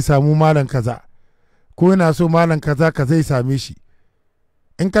ka zai samu malam kaza ko yana so malam kaza ka zai same shi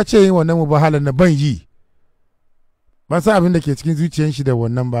in ka ce yin wannan mubahala na ban yi ba sa abin da ke cikin zuciyar shi da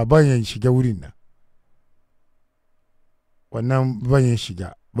wannan ba ban yan shiga wurin nan wannan ban yan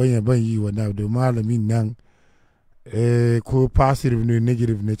shiga ban yi wannan da malamin nan ko positive ne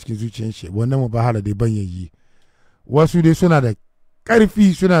negative ne cikin zuciyar shi wannan mubahala dai ban yan yi wasu dai suna da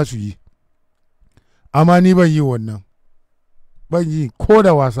karfi suna su yi amma ni ban yi wannan ban yi ko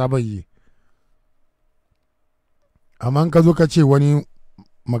da wasa ban yi amma ka zo ka ce wani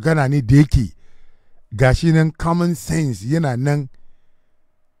magana ne da yake gashi nan common sense yana nan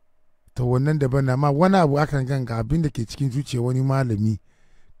ta wannan daban na ma wani abu akan ganka abin da ke cikin zuciya wani malami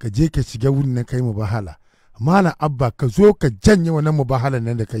ka je ka shiga wurin na kai mubahala malam abba ka zo ka janye wannan mubahala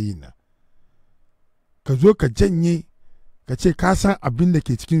nan da ka yi na ka zo ka janye ka ce ka san abin da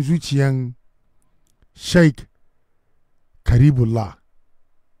ke cikin zuciyan Sheikh Qaribullah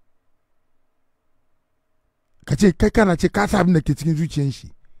ka ce kai kana ce ka san abin da ke cikin zuciyan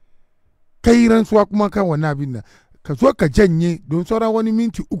shi kai rantsuwa kuma kan wannan abin nan ka zo ka janye don sauran wani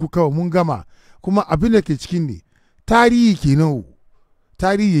minti uku kawai mun gama kuma abin da ke cikin ne tarihi kenan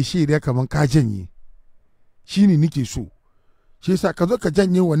tarihi ya shaida kamar ka janye shi ne nike so shi yasa ka zo ka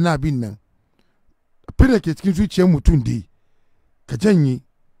janye wannan abin nan abin da ke cikin zuciyar mutum dai ka janye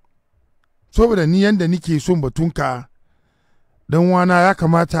saboda ni yanda nike son batunka dan wana ya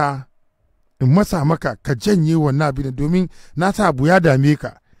kamata in masa maka ka janye wannan abin domin na sa abu ya dame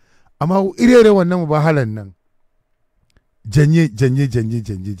ka amma irere wannan mubahalan nan janye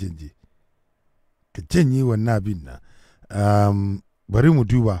ka janye wannan abin nan bari mu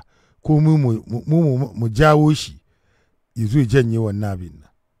duba ko mu jawo shi ya zo janye wannan abin nan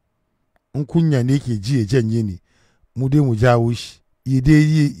in kunya ne ke ji ya janye ne mu dai mu jawo shi ya dai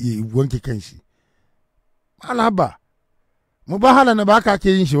yi wanke kan shi malaba mubahala na ba ka ke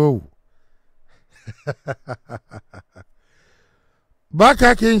yin shi wau ba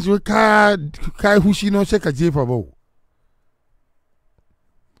ka ke yin shi ka yi hushi na sai ka jefa bau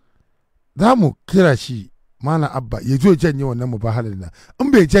za mu kira shi mana abba ya zo janye wannan mubahalar na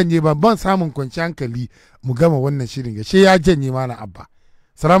in bai janye ba ban samun kwanci hankali mu gama wannan shirin ga shi ya janye mana abba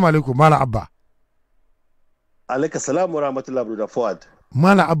salamu alaikum mana abba alaika salamu wa rahmatullahi da Fuad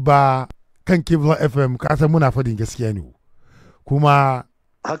mana abba kan Kibla FM ka san muna fadin gaskiya ne kuma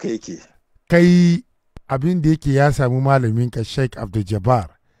haka yake kai abin da yake ya samu malamin ka Sheikh Abdul-Jabbar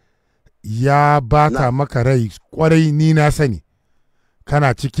ya bata maka rai kwarai ni na sani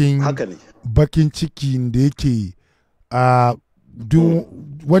kana cikin bakin cikin da yake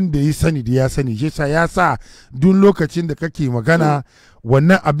wanda ya sani da ya sani yasa ya sa duk lokacin da kake magana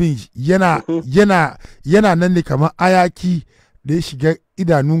wannan abin yana nan ne kamar ayaki da ya shiga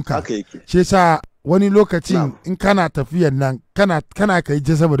idanunka shi yasa wani lokacin in kana tafiyan nan kana kai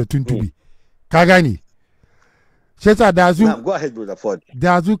jazaba da tuntubi ka gane shi yasa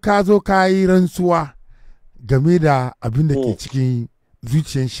dazu ka zo ka yi rantsuwa game da abin da ke cikin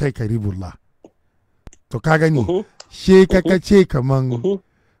zuciyar Sheikh Qaribullah to ka gani she ka ce kaman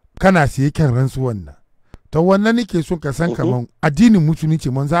kana siye kan rantsuwan nan to wannan nake so ka san kaman addinin musulunci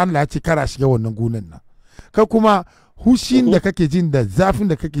manzo Allah ya ce kara shiga wannan gonan nan ka kuma hushin da kake jin da zafin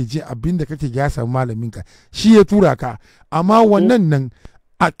da kake ji abin da kake ya samu malamin ka shi ya tura ka amma wannan nan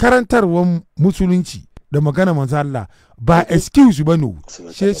a karantarwar musulunci da magana manzo Allah ba excuse ba no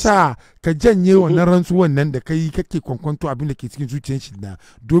shi sa ka janye wannan rantsuwan nan da kai kake kwankwanto abin da ke cikin zuciyar shi na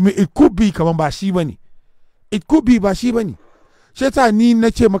domin it could be kaman ba shi bane it could be ba shi bane shi sa ni na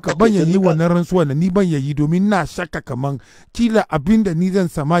ce maka ban yayi wannan rantsuwan nan ni ban yayi domin na shakka kaman kila abin da ni zan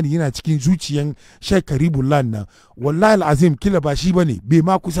samani yana cikin zuciyan Sheikh Qaribullah nan wallahi alazim kila ba shi bane bai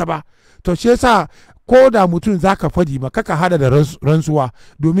ma kusa ba to shi sa ko da mutum zaka fadi ba kaka hada da rantsuwa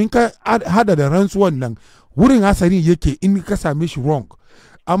domin ka hada da rantsuwan nan wurin hasari yake in ka same shi wrong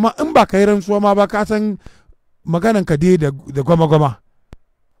amma in ba ka yi rantsuwa ma ba ka san maganan ka dai da gwama-gwama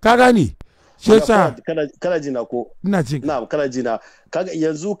ka gane shi yasa kana jina ko ina jin na'am kana jina kaga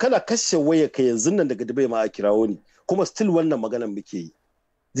yanzu kana kashe waya ka yanzu nan daga Dubai ma a kirawo ni kuma still wannan maganan muke yi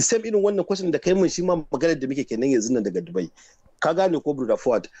the same irin wannan question da kai mun shi ma maganar da muke kenan yanzu nan daga Dubai ka gane ko brother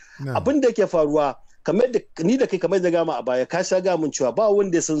Fuad abin da yake faruwa kamar da ni da kai kamar da gama a baya ka sha ga mun cewa ba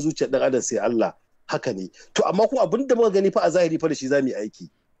wanda ya san zuciyar dan adam sai Allah haka ne to amma kuma abin da muka gani fa a zahiri fa da shi zamu yi aiki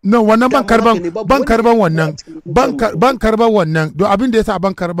no wannan ban karban wannan don abin da yasa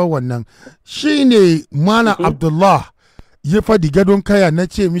ban karban wannan shine Malam Abdullah ya fadi gadon kaya na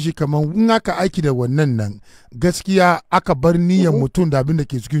ce mishi kaman in aka aiki da wannan nan gaskiya aka bar niyyar mutum da abin da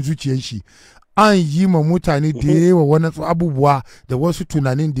ke cikin zuciyar shi an yi ma mutane da yawa wani abubuwa da wasu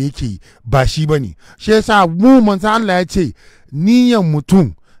tunanin da yake ba shi bane shi yasa mu manzo Allah ya ce niyyar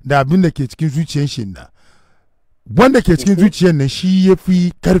mutum da abin da ke cikin zuciyar shi na wanda ke cikin zuciyar nan shi ya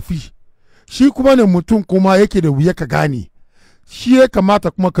fi karfi shi kuma ne mutum kuma yake da wuya ka gane shi ya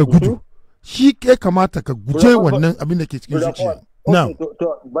kamata kuma ka gudu shi ya kamata ka guje wannan abin da ke cikin zuciya na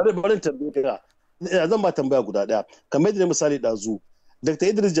bari tambaye ka zan ba tambaya guda daya kamar yadda misali dazu Dr.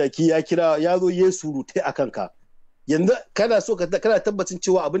 Idris Jaki ya kira ya zo ya surutai akan ka yanzu kana so kana tabbacin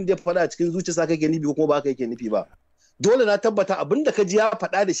cewa abin da ya faɗa a cikin zuciyarsa kake nufi ko kuma ba ka yake nufi ba dole na tabbata abin da ka ji ya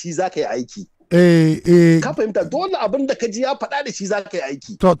faɗa da shi za ka yi aiki ka fahimta dole abin da ka ji ya faɗa da shi za ka yi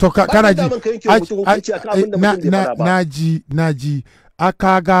aiki to kana ji na ji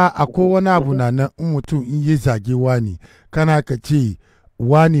aka ga akwai wani abu na nan in mutum in ya zage wani kana ka ce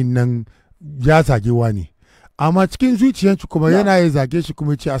wani nan ya zage wani amma cikin zuciyarci kuma yana ya zage shi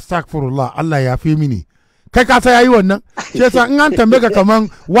kuma ce astaghfirullah Allah ya fi mini kai ka sai yayi wannan shi yasa in an tambaye ka kaman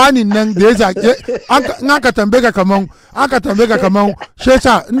wani nan da ya zage in aka tambaye ka kaman shi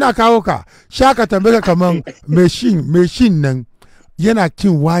yasa ina kawo ka shi aka tambaye ka kaman meshin nan yana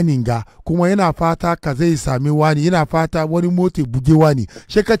kin wani ga kuma yana fata ka zai sami wani yana fata wani mota buge wani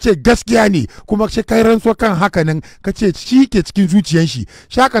shi ka ce gaskiya ne kuma shi kai rantsuwa kan haka nan ka ce shi ke cikin zuciyar shi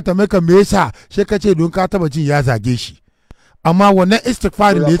shi aka tambaye ka me yasa shi ka ce don ka taba jin ya zage shi amma wannan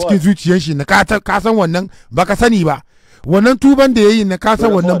istighfarin da ya cikin zuciyar shi na ka san wannan baka sani ba wannan tuban da yayi na ka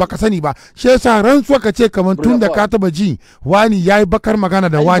san wannan baka sani ba shi yasa rantsuwa ka ce kaman tun da ka taba ji wani yayi bakar magana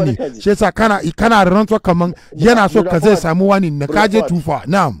da wani shi yasa kana rantsuwa kaman yana so ka zai samu wani na ka je tufa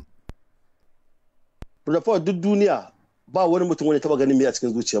na'am Rafa duk duniya ba wani mutum wani taba ganin me a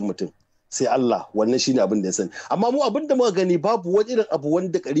cikin zuciyar mutum sai Allah wannan shine abin da ya sani amma mu abin da muka gani babu wani irin abu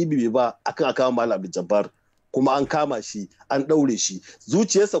wanda karibi bai ba akan aka Malam Abdul-Jabbar kuma an kama shi an daure shi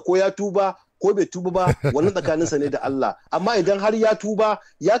zuciyarsa ko ya tuba ko bai tuba ba wannan tsakaninsa ne da Allah amma idan har ya tuba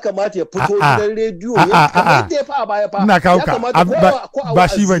ya kamata ya fito gidan rediyo ya kamata ya fa baya fa ina kawo ka ba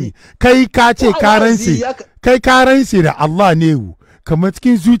shi bane kai ka ce karansi da Allah ne kamar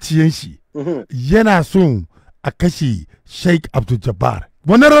cikin zuciyar shi yana son a kashe Sheikh Abdul-Jabbar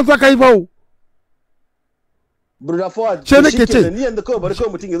wannan rantsuwa kai fa Brother Fawad ce nake ce ni yanzu kawai bari kawai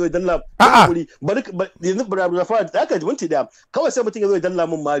mutum ya zo ya dalla bari yanzu Brother Fawad da aka ji minti daya kawai sai mutum ya zo ya dalla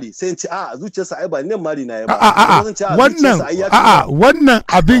min mari sai in ce a zuciyarsa ai ba ni mari na ya ba wannan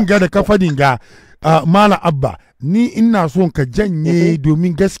abin ga da ka fadin ga Malam Abba ni ina son ka janye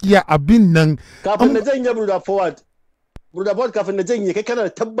domin gaskiya abin nan kafin na janye Brother Fawad kafin na janye kai kana da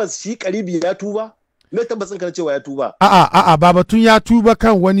tabbas shi Karibi ya tuba me tabbacin kana cewa ya tuba ba batun ya tuba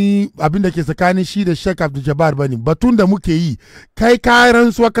kan wani abin da ke tsakanin shi da Sheikh Abdul-Jabbar bane batun da muke yi kai ka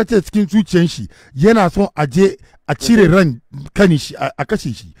rantsuwa kace cikin zuciyar shi yana son a je a cire ran kani shi a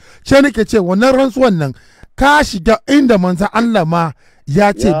kashe shi ce nake ce wannan rantsuwan nan ka shiga inda manzo Allah ma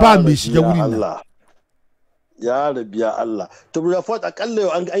ya ce ba mai shiga wurin nan ya rabi ya Allah to Brother Ford akalla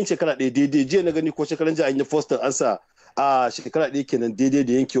yau an shekara ɗaya daidai jiya na gani ko shekaran jiya an yi poster an sa a shekara ɗaya kenan daidai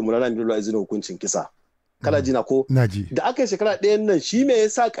da yanke mu ranar da izinin hukuncin kisa kana jina ko da aka yi shekara ɗayan nan shi me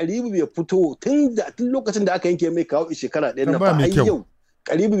yasa Karibu bai fito tun lokacin da aka yanke mai kawo shekara ɗayan nan ba ai yau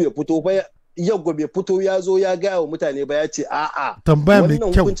Karibu bai fito ba yau bai fito ya zo ya gaya wa mutane ba ya ce a'a tambaya mai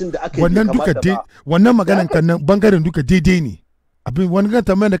kyau wannan duka dai wannan maganan kan nan bangaren duka daidai ne abin wani kan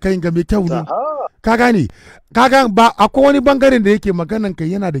tambaya da kai ga mai kyau ne ka gane ba akwai wani bangaren da yake maganan ka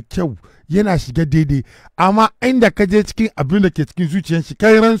yana da kyau yana shiga daidai amma inda ka je cikin abin da ke cikin zuciyar shi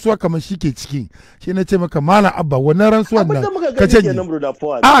kai rantsuwa kamar shi ke cikin shi na ce maka malam abba wannan rantsuwan nan ka janye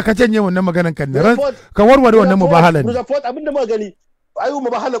ka janye wannan maganan kan ka warware wannan mubahalan abin da muka gani ayu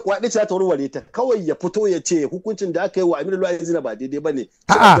mubahala kuwa dace ta warware ta kawai ya fito ya ce hukuncin da aka yi wa Aminu Al-Zina ba daidai bane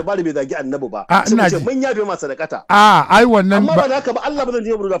sai da bari bai zagi annabi ba sai ce mun yabe masa sadakata ai wannan amma ba haka ba Allah ba zan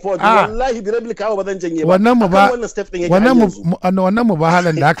je Brother Ford wallahi bi rabbil kawa ba zan janye ba wannan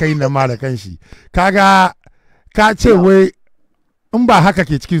mubahalan da aka yi na malakan shi kaga ka ce wai in ba haka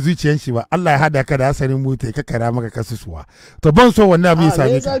ke cikin zuciyar shi ba Allah ya hada ka da asarin mota ka kara maka kasusuwa to ban so wannan abin ya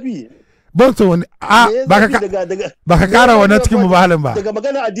same ka ban so wani ba ka kara wannan cikin mubahalin ba daga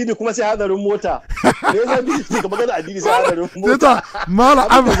magana addini kuma sai hadarin mota me yasa bi daga magana addini sai hadarin mota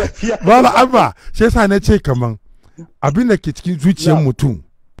mala abba shi yasa na ce kaman abin da ke cikin zuciyar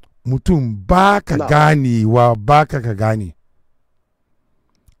mutum ba ka ganewa ba ka gane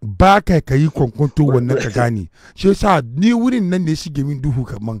ba ka yi kwankwanto wannan ka gane shi yasa ni wurin nan ne shige min duhu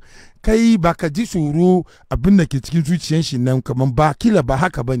kaman kai ba ka ji tsoro abin da ke cikin zuciyar shi nan kaman ba kila ba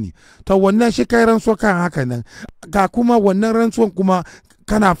haka bane to wannan shi kai rantsuwa kan haka nan ga kuma wannan rantsuwan kuma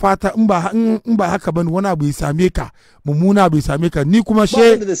kana fata in ba haka bane wani abu ya same ka mummuna bai same ka ni kuma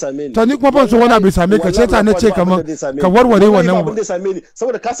ta ni kuma ban so wani abu ya same ka sai ta na ce kaman ka warware wannan abin da same ni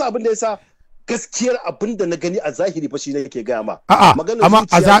saboda ka sa abin da yasa gaskiyar abin da na gani a zahiri fa shi ne yake gaya ma amma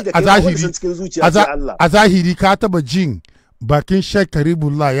a zahiri ka taba jin bakin Sheikh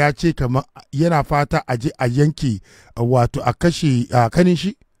Qaribullah ya ce kamar yana fata a je a yanke wato a kashe kanin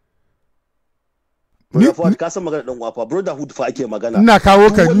shi ni ka san magana dan wafa brotherhood fa ake magana ina kawo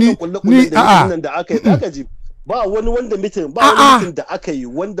ka ni da aka ji ba wani wanda mitin ba wani mitin da aka yi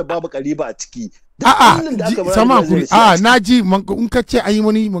wanda babu kariba a ciki sama kuri na ji in ka ce an yi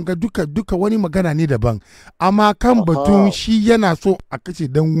wani manga duka wani magana ne daban amma kan batun shi yana so a kashe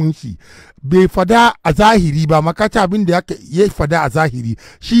dan wunshi bai fada a zahiri ba makata abin da ya fada a zahiri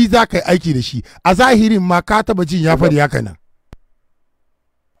shi za ka yi aiki da shi a zahirin ma ka taba jin ya fadi haka nan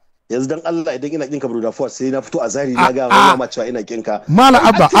yanzu dan Allah idan ina kinka Brother Ford sai na fito a zahiri na ga wani ma cewa ina kinka mala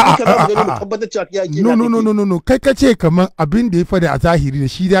abba no kai ka ce kaman abin da ya fada a zahiri da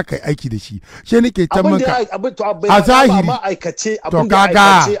shi za ka yi aiki da shi she nake ta maka a zahiri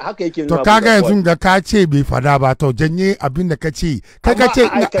to kaga yanzu ga ka ce bai fada ba to janye abin da ka ce kai ka ce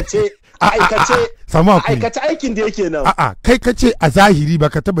aikace aikin da yake nan kai ka ce a zahiri ba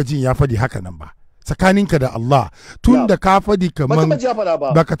ka taba jin ya fadi haka nan ba tsakaninka da Allah tun da ka fadi kaman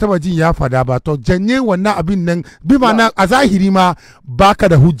ba ka taba jin ya fada ba to janye wannan abin nan bi ma'ana a zahiri ma baka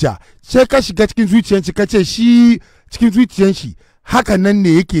da hujja sai ka shiga cikin zuciyar shi ka ce shi cikin zuciyar shi haka nan ne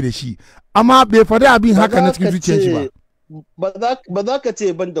yake da shi amma bai fada abin haka na cikin zuciyar shi ba za ka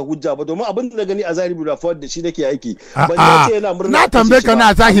ce ban da hujja ba domin abin da na gani a zahiri Brother Ford da shi nake aiki ban ce yana murna na tambaye ka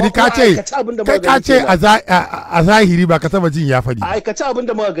na zahiri ka ce kai ka ce a zahiri ba ka taba jin ya fadi aikace abin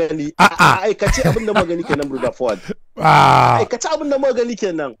da muka gani aikace abin da muka gani kenan Brother Ford aikace abin da muka gani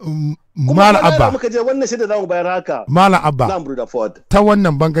kenan Mala Abba muka je wannan shi da zamu bayar haka Mala Abba na Brother Ford ta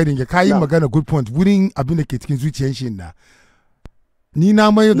wannan bangaren ka yi magana good point wurin abin da ke cikin zuciyar shi na ni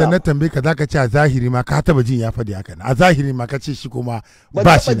na mai da na tambaye ka zaka ce a zahiri ma ka taba jin ya faɗi haka a zahiri ma ka ce shi kuma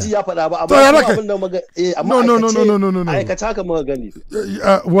ba shi na ya faɗa ba amma abin da muga amma no aikace haka muka gani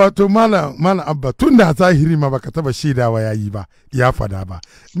wato malam Abba tun da zahiri ma baka taba shaidawa yayi ba ya faɗa ba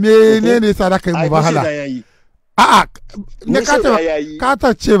menene sa zaka yi mubahala ka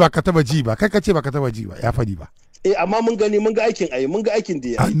ta ce ba ka taba ji ba kai ka ce ba ka taba ji ba ya faɗi ba amma mun gani mun ga aikin mun ga aikin da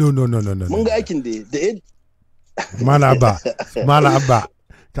ya no mun ga aikin da Mala Abba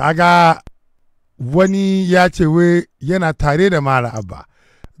kaga wani ya ce wai yana tare da Mala Abba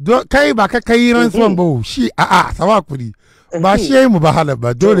kai ba ka kai rantsuwan ba shi sawa kuri ba shi yayi mu ba halar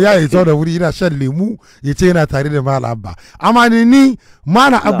ba dole ya yi zo da wuri yana shan lemu ya ce yana tare da Mala Abba amma ni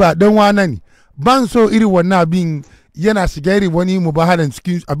Mala Abba dan wana ne ban so irin wannan abin yana shiga irin wani mubahalan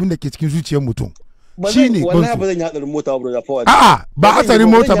cikin abin da ke cikin zuciyar mutum shi ne wallahi ba zan yi hadarin mota ba ba asalin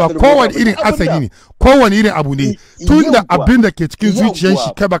mota ba kowane irin asali ne kowane irin abu ne tun da abin da ke cikin zuciyar shi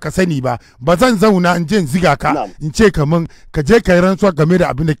kai baka sani ba ba zan zauna in je in ziga ka in ce kaman ka je ka yi rantsuwa game da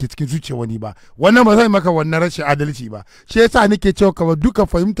abin da ke cikin zuciyar wani ba wannan ba zai maka wannan rashin adalci ba shi yasa nake cewa kamar duka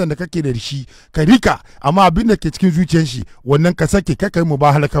fahimtar da kake da shi ka rika amma abin da ke cikin zuciyar shi wannan ka sake ka kai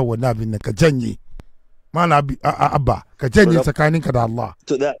mubahala kan wannan abin da ka janye mana abba ka janye tsakaninka da Allah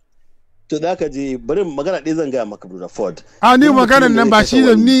to da ka je bari magana ɗaya zan gaya maka Brother Ford ni maganan nan ba shi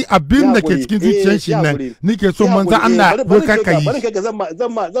da ni abin da ke cikin zuciyar shi nan nike so manzo Allah ko ka yi bari ka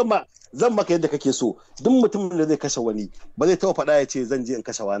zan maka yadda kake so duk mutumin da zai kashe wani ba zai taɓa faɗa ya ce zan je in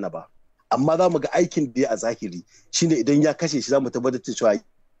kashe wani ba amma za mu ga aikin da ya a zahiri shine idan ya kashe shi za mu tabbatar da cewa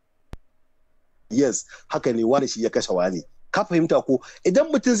yes haka ne wani shi ya kashe wani. Ka fahimta ko idan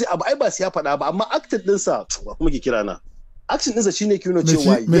mutum zai abu ai ba su ya faɗa ba amma actin ɗinsa ba kuma ke kira na action ɗinsa shine ke nuna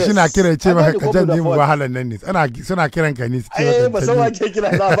cewa yes. Me shi na kira ce maka ka janye mu wahalan nan ne suna kiran ka ne su ce ba san wa ke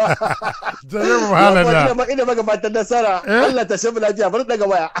kira na ba janye mu wahalan nan ina maka ba ta nasara Allah ta shafi lafiya bar daga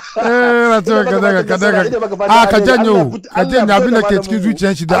waya na ce ka daga ka janyo abin da ke cikin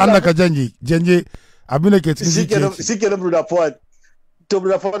zuciyar shi da Allah ka janye abin da ke cikin zuciyar shi shike na brother Ford to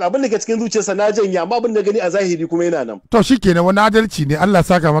brother Ford abin da ke cikin zuciyarsa na janye amma abin da gani a zahiri kuma yana nan to shikenan wani adalci ne Allah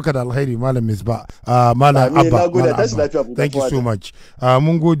saka maka da alkhairi malam Misba malam Abba thank you so much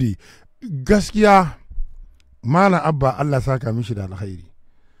mun gode gaskiya malam Abba Allah saka mishi da alkhairi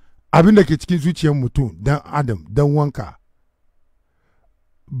abin da ke cikin zuciyar mutum dan adam dan wanka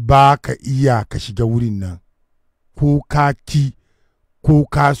ba ka iya ka shiga wurin nan ko ka ki ko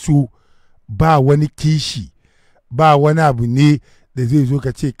ka so ba wani kishi ba wani abu ne da zai zo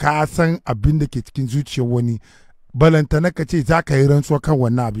ka ce ka san abin da ke cikin zuciyar wani balantana ka ce za ka yi rantsuwa kan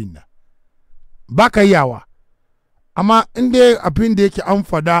wannan abin nan ba ka yawa amma in dai abin da yake an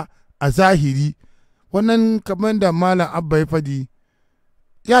fada a zahiri wannan kamar da malam Abba ya fadi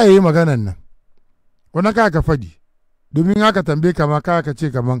ya yi maganan nan wannan ka fadi domin haka tambaye kama ka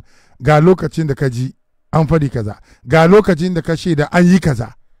ce kaman ga lokacin da ka ji an fadi kaza ga lokacin da ka shaida an yi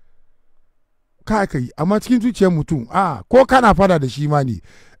kaza ka yi amma cikin zuciyar mutum ko kana fada da shi ma ne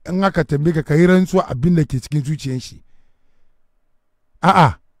in aka tambaye ka yi rantsuwa abin da ke cikin zuciyar shi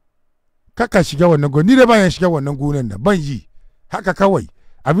kaka shiga wannan gonan ni da ban shiga wannan gonan da ban yi haka kawai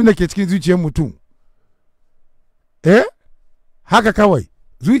abin da ke cikin zuciyar mutum haka kawai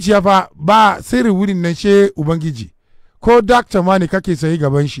zuciya fa ba sirri wurin nan she ubangiji ko dakta ma ne kake sayi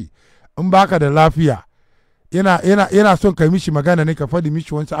gaban shi in baka da lafiya yana son ka mishi magana ne ka fadi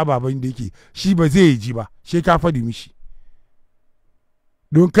mishi wasu ababen da yake shi ba zai ji ba shi ka fadi mishi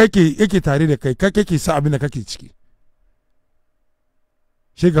don kai yake tare da kai kake sa abin da kake ciki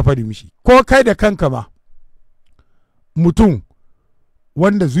shi ka fadi mishi ko kai da kanka ma mutum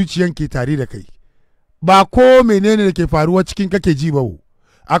wanda zuciyan ke tare da kai ba ko menene da ke faruwa cikin kake ji ba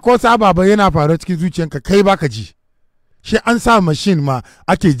akwai wasu ababen yana faruwa cikin zuciyanka kai baka ji shi an sa mashin ma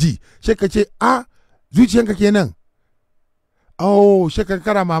ake ji shi ka ce zuciyanka kenan shi ka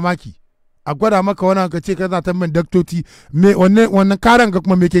kara mamaki a gwada maka wani ka ce kana ta min daktoti me wannan karan ka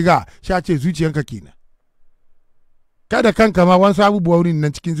kuma me ke ga sha ce zuciyanka kenan kada kanka ma wasu abubuwa wurin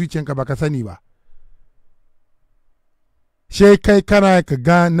nan cikin zuciyanka baka sani ba she kai kana ka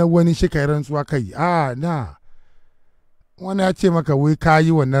ga na wani shi kai rantsuwa kai na wani ya ce maka wai ka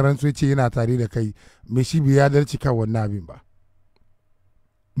yi wannan rantsuwa ce yana tare da kai me shi bai adalci kan wannan abin ba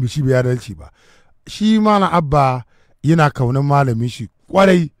me shi bai adalci ba shi malam Abba yana kaunan malamin shi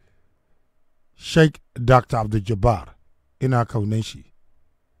kwarai Sheikh Dr. Abdul-Jabbar ina kaunan shi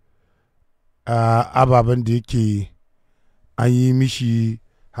ababen da yake an yi mishi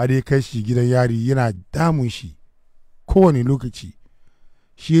har ya kai shi gidan yari yana damun shi kowane lokaci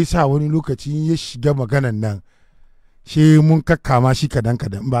shi yasa wani lokaci ya shiga maganan nan shi mun kakkama shi kadan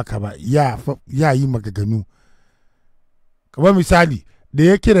ba ka ba ya yi magaganu kamar misali da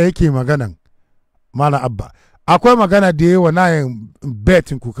ya kira yake maganan Malam Abba akwai magana da yawa na yin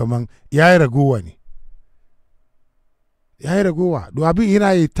betin ku kaman ya yi ragowa ne ya yi ragowa don abin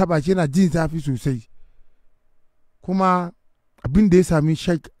yana yi taba shi yana jin zafi sosai kuma abin da ya sami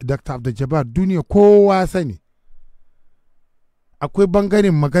Sheikh Dr. Abdul-Jabbar duniya kowa sani akwai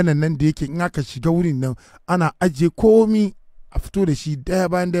bangaren maganan nan da yake in aka shiga wurin nan ana ajiye komi a fito da shi daya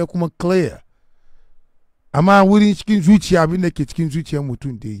bayan daya kuma clear amma wurin cikin zuciya abin da ke cikin zuciyar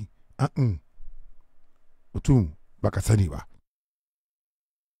mutum da yi mutum baka sani ba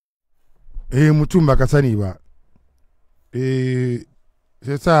mutum baka sani ba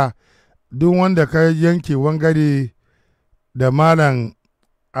sai sa duk wanda ka yanke wangare da malam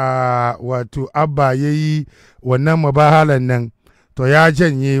wato Abba ya yi wannan mabahalan nan to ya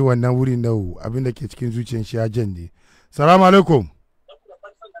janye wannan wurin nau abin da ke cikin zuciyar shi ya janye. Salamu alaikum.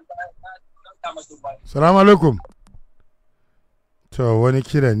 Salamu alaikum. To wani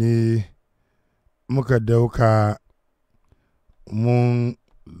kira ne muka dauka mun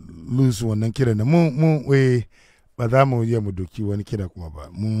lusu wannan kira da mun ba za mu yi mu doki wani kira kuma ba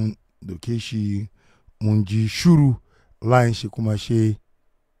mun doke shi mun ji shuru line shi kuma shi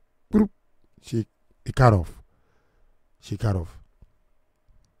cut off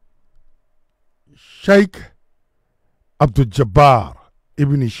Sheikh Abdul-Jabbar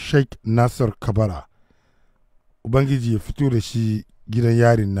ibn Sheikh Nasir Kabara ubangiji ya fito da shi gidan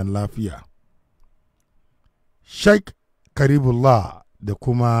yarin nan lafiya. Sheikh Qaribullah da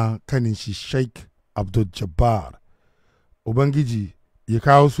kuma kanin shi Sheikh Abdul-Jabbar. Ubangiji ya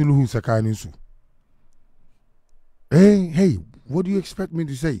kawo sulhu tsakaninsu. Hey, what do you expect me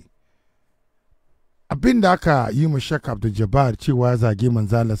to say? Abin da aka yi ma Sheikh Abdul-Jabbar cewa ya zage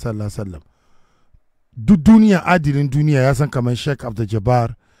manzala sallallahu alaihi wasallam. Duk duniya, adilin duniya ya san kamar Sheikh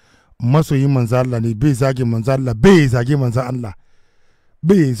Abdul-Jabbar masoyin manzala ne, bai zage manzala, bai zage manzan Allah.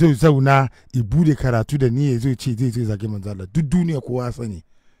 Bai zai zauna ya bude karatu da ni ya zai ce zai zage manzala. Duk duniya kowa sani.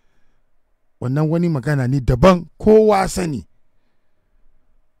 Wannan wani magana ne daban, kowa sani.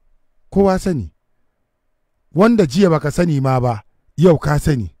 Kowa sani. Wanda jiya baka sani ma ba, yau ka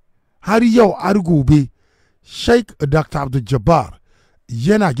sani. Har yau har gobe, Sheikh Dr. Abdul-Jabbar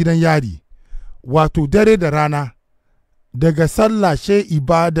yana gidan yari, wato dare da rana, daga sallah she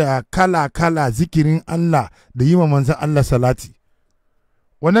ibada kala-kala, zikirin Allah da yi wa manzan Allah salati.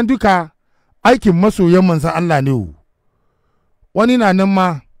 Wannan duka aikin masoyan manzan Allah ne. Wani na nan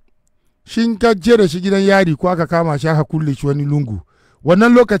ma, shin ka jere shi gidan yari ko aka kama shi aka kulle shi wani lungu.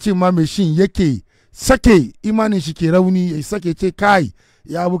 Wannan lokacin ma mai shin yake sake imanin shi ke rauni, ya sake ce kai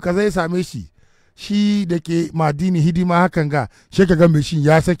ya abu kaza ya same shi da ke madini hidima hakan ga shi ka ga mai shin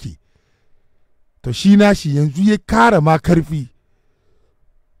ya sake. To shi na shi yanzu ya kara ma karfi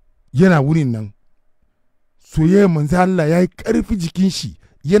yana wurin nan. Soyayya manzo Allah ya yi karfi jikin shi,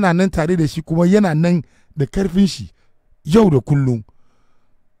 yana nan tare da shi kuma yana nan da karfin shi yau da kullum.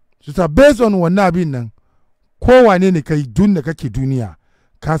 So based on wannan abin nan, kowane ne kai dun da kake duniya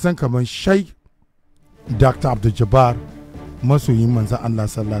ka san kamar Sheikh Dr. Abdul-Jabbar masoyin manzan Allah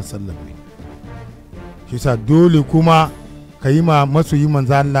sallallahu alaihi wasallam ne. Shi sa dole kuma ka yi ma masoyin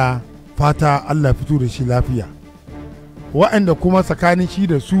manzan Allah fata Allah fito da shi lafiya. Waɗanda kuma tsakanin shi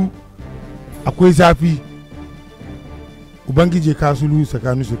da su akwai zafi, Ubangiji ka sulhu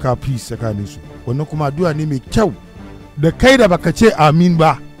tsakanin su, ka peace tsakanin su. Wannan kuma addu'a ne mai kyau da kai da baka ce amin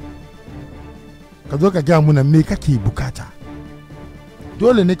ba, ka zo ka gaya muna me kake bukata.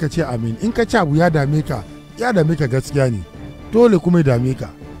 Dole ne ka ce amin. In ka ci abu ya dame ka gaskiya ne, dole kuma ya dame ka.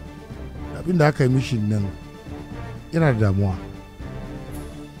 Abin da aka yi mishi nan yana da damuwa,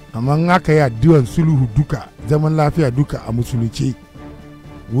 amma in aka yi addu'an sulhu duka, zaman lafiya duka a musulunci,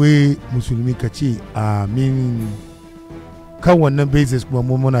 wai musulmi ka ce amin. Kan wannan basis kuma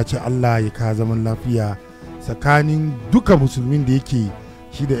muna ce Allah ya ka zaman lafiya tsakanin duka musulmin da yake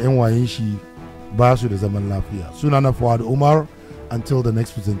shi da 'yan wayen shi ba su da zaman lafiya. Sunana Fuad Umar. Until the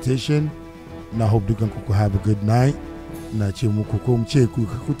next presentation, na hope dukan ku have a good night. Na ce muku ko mu ce ku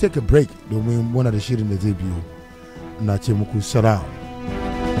take a break domin muna da shirin da zai biyo. Na ce muku salam.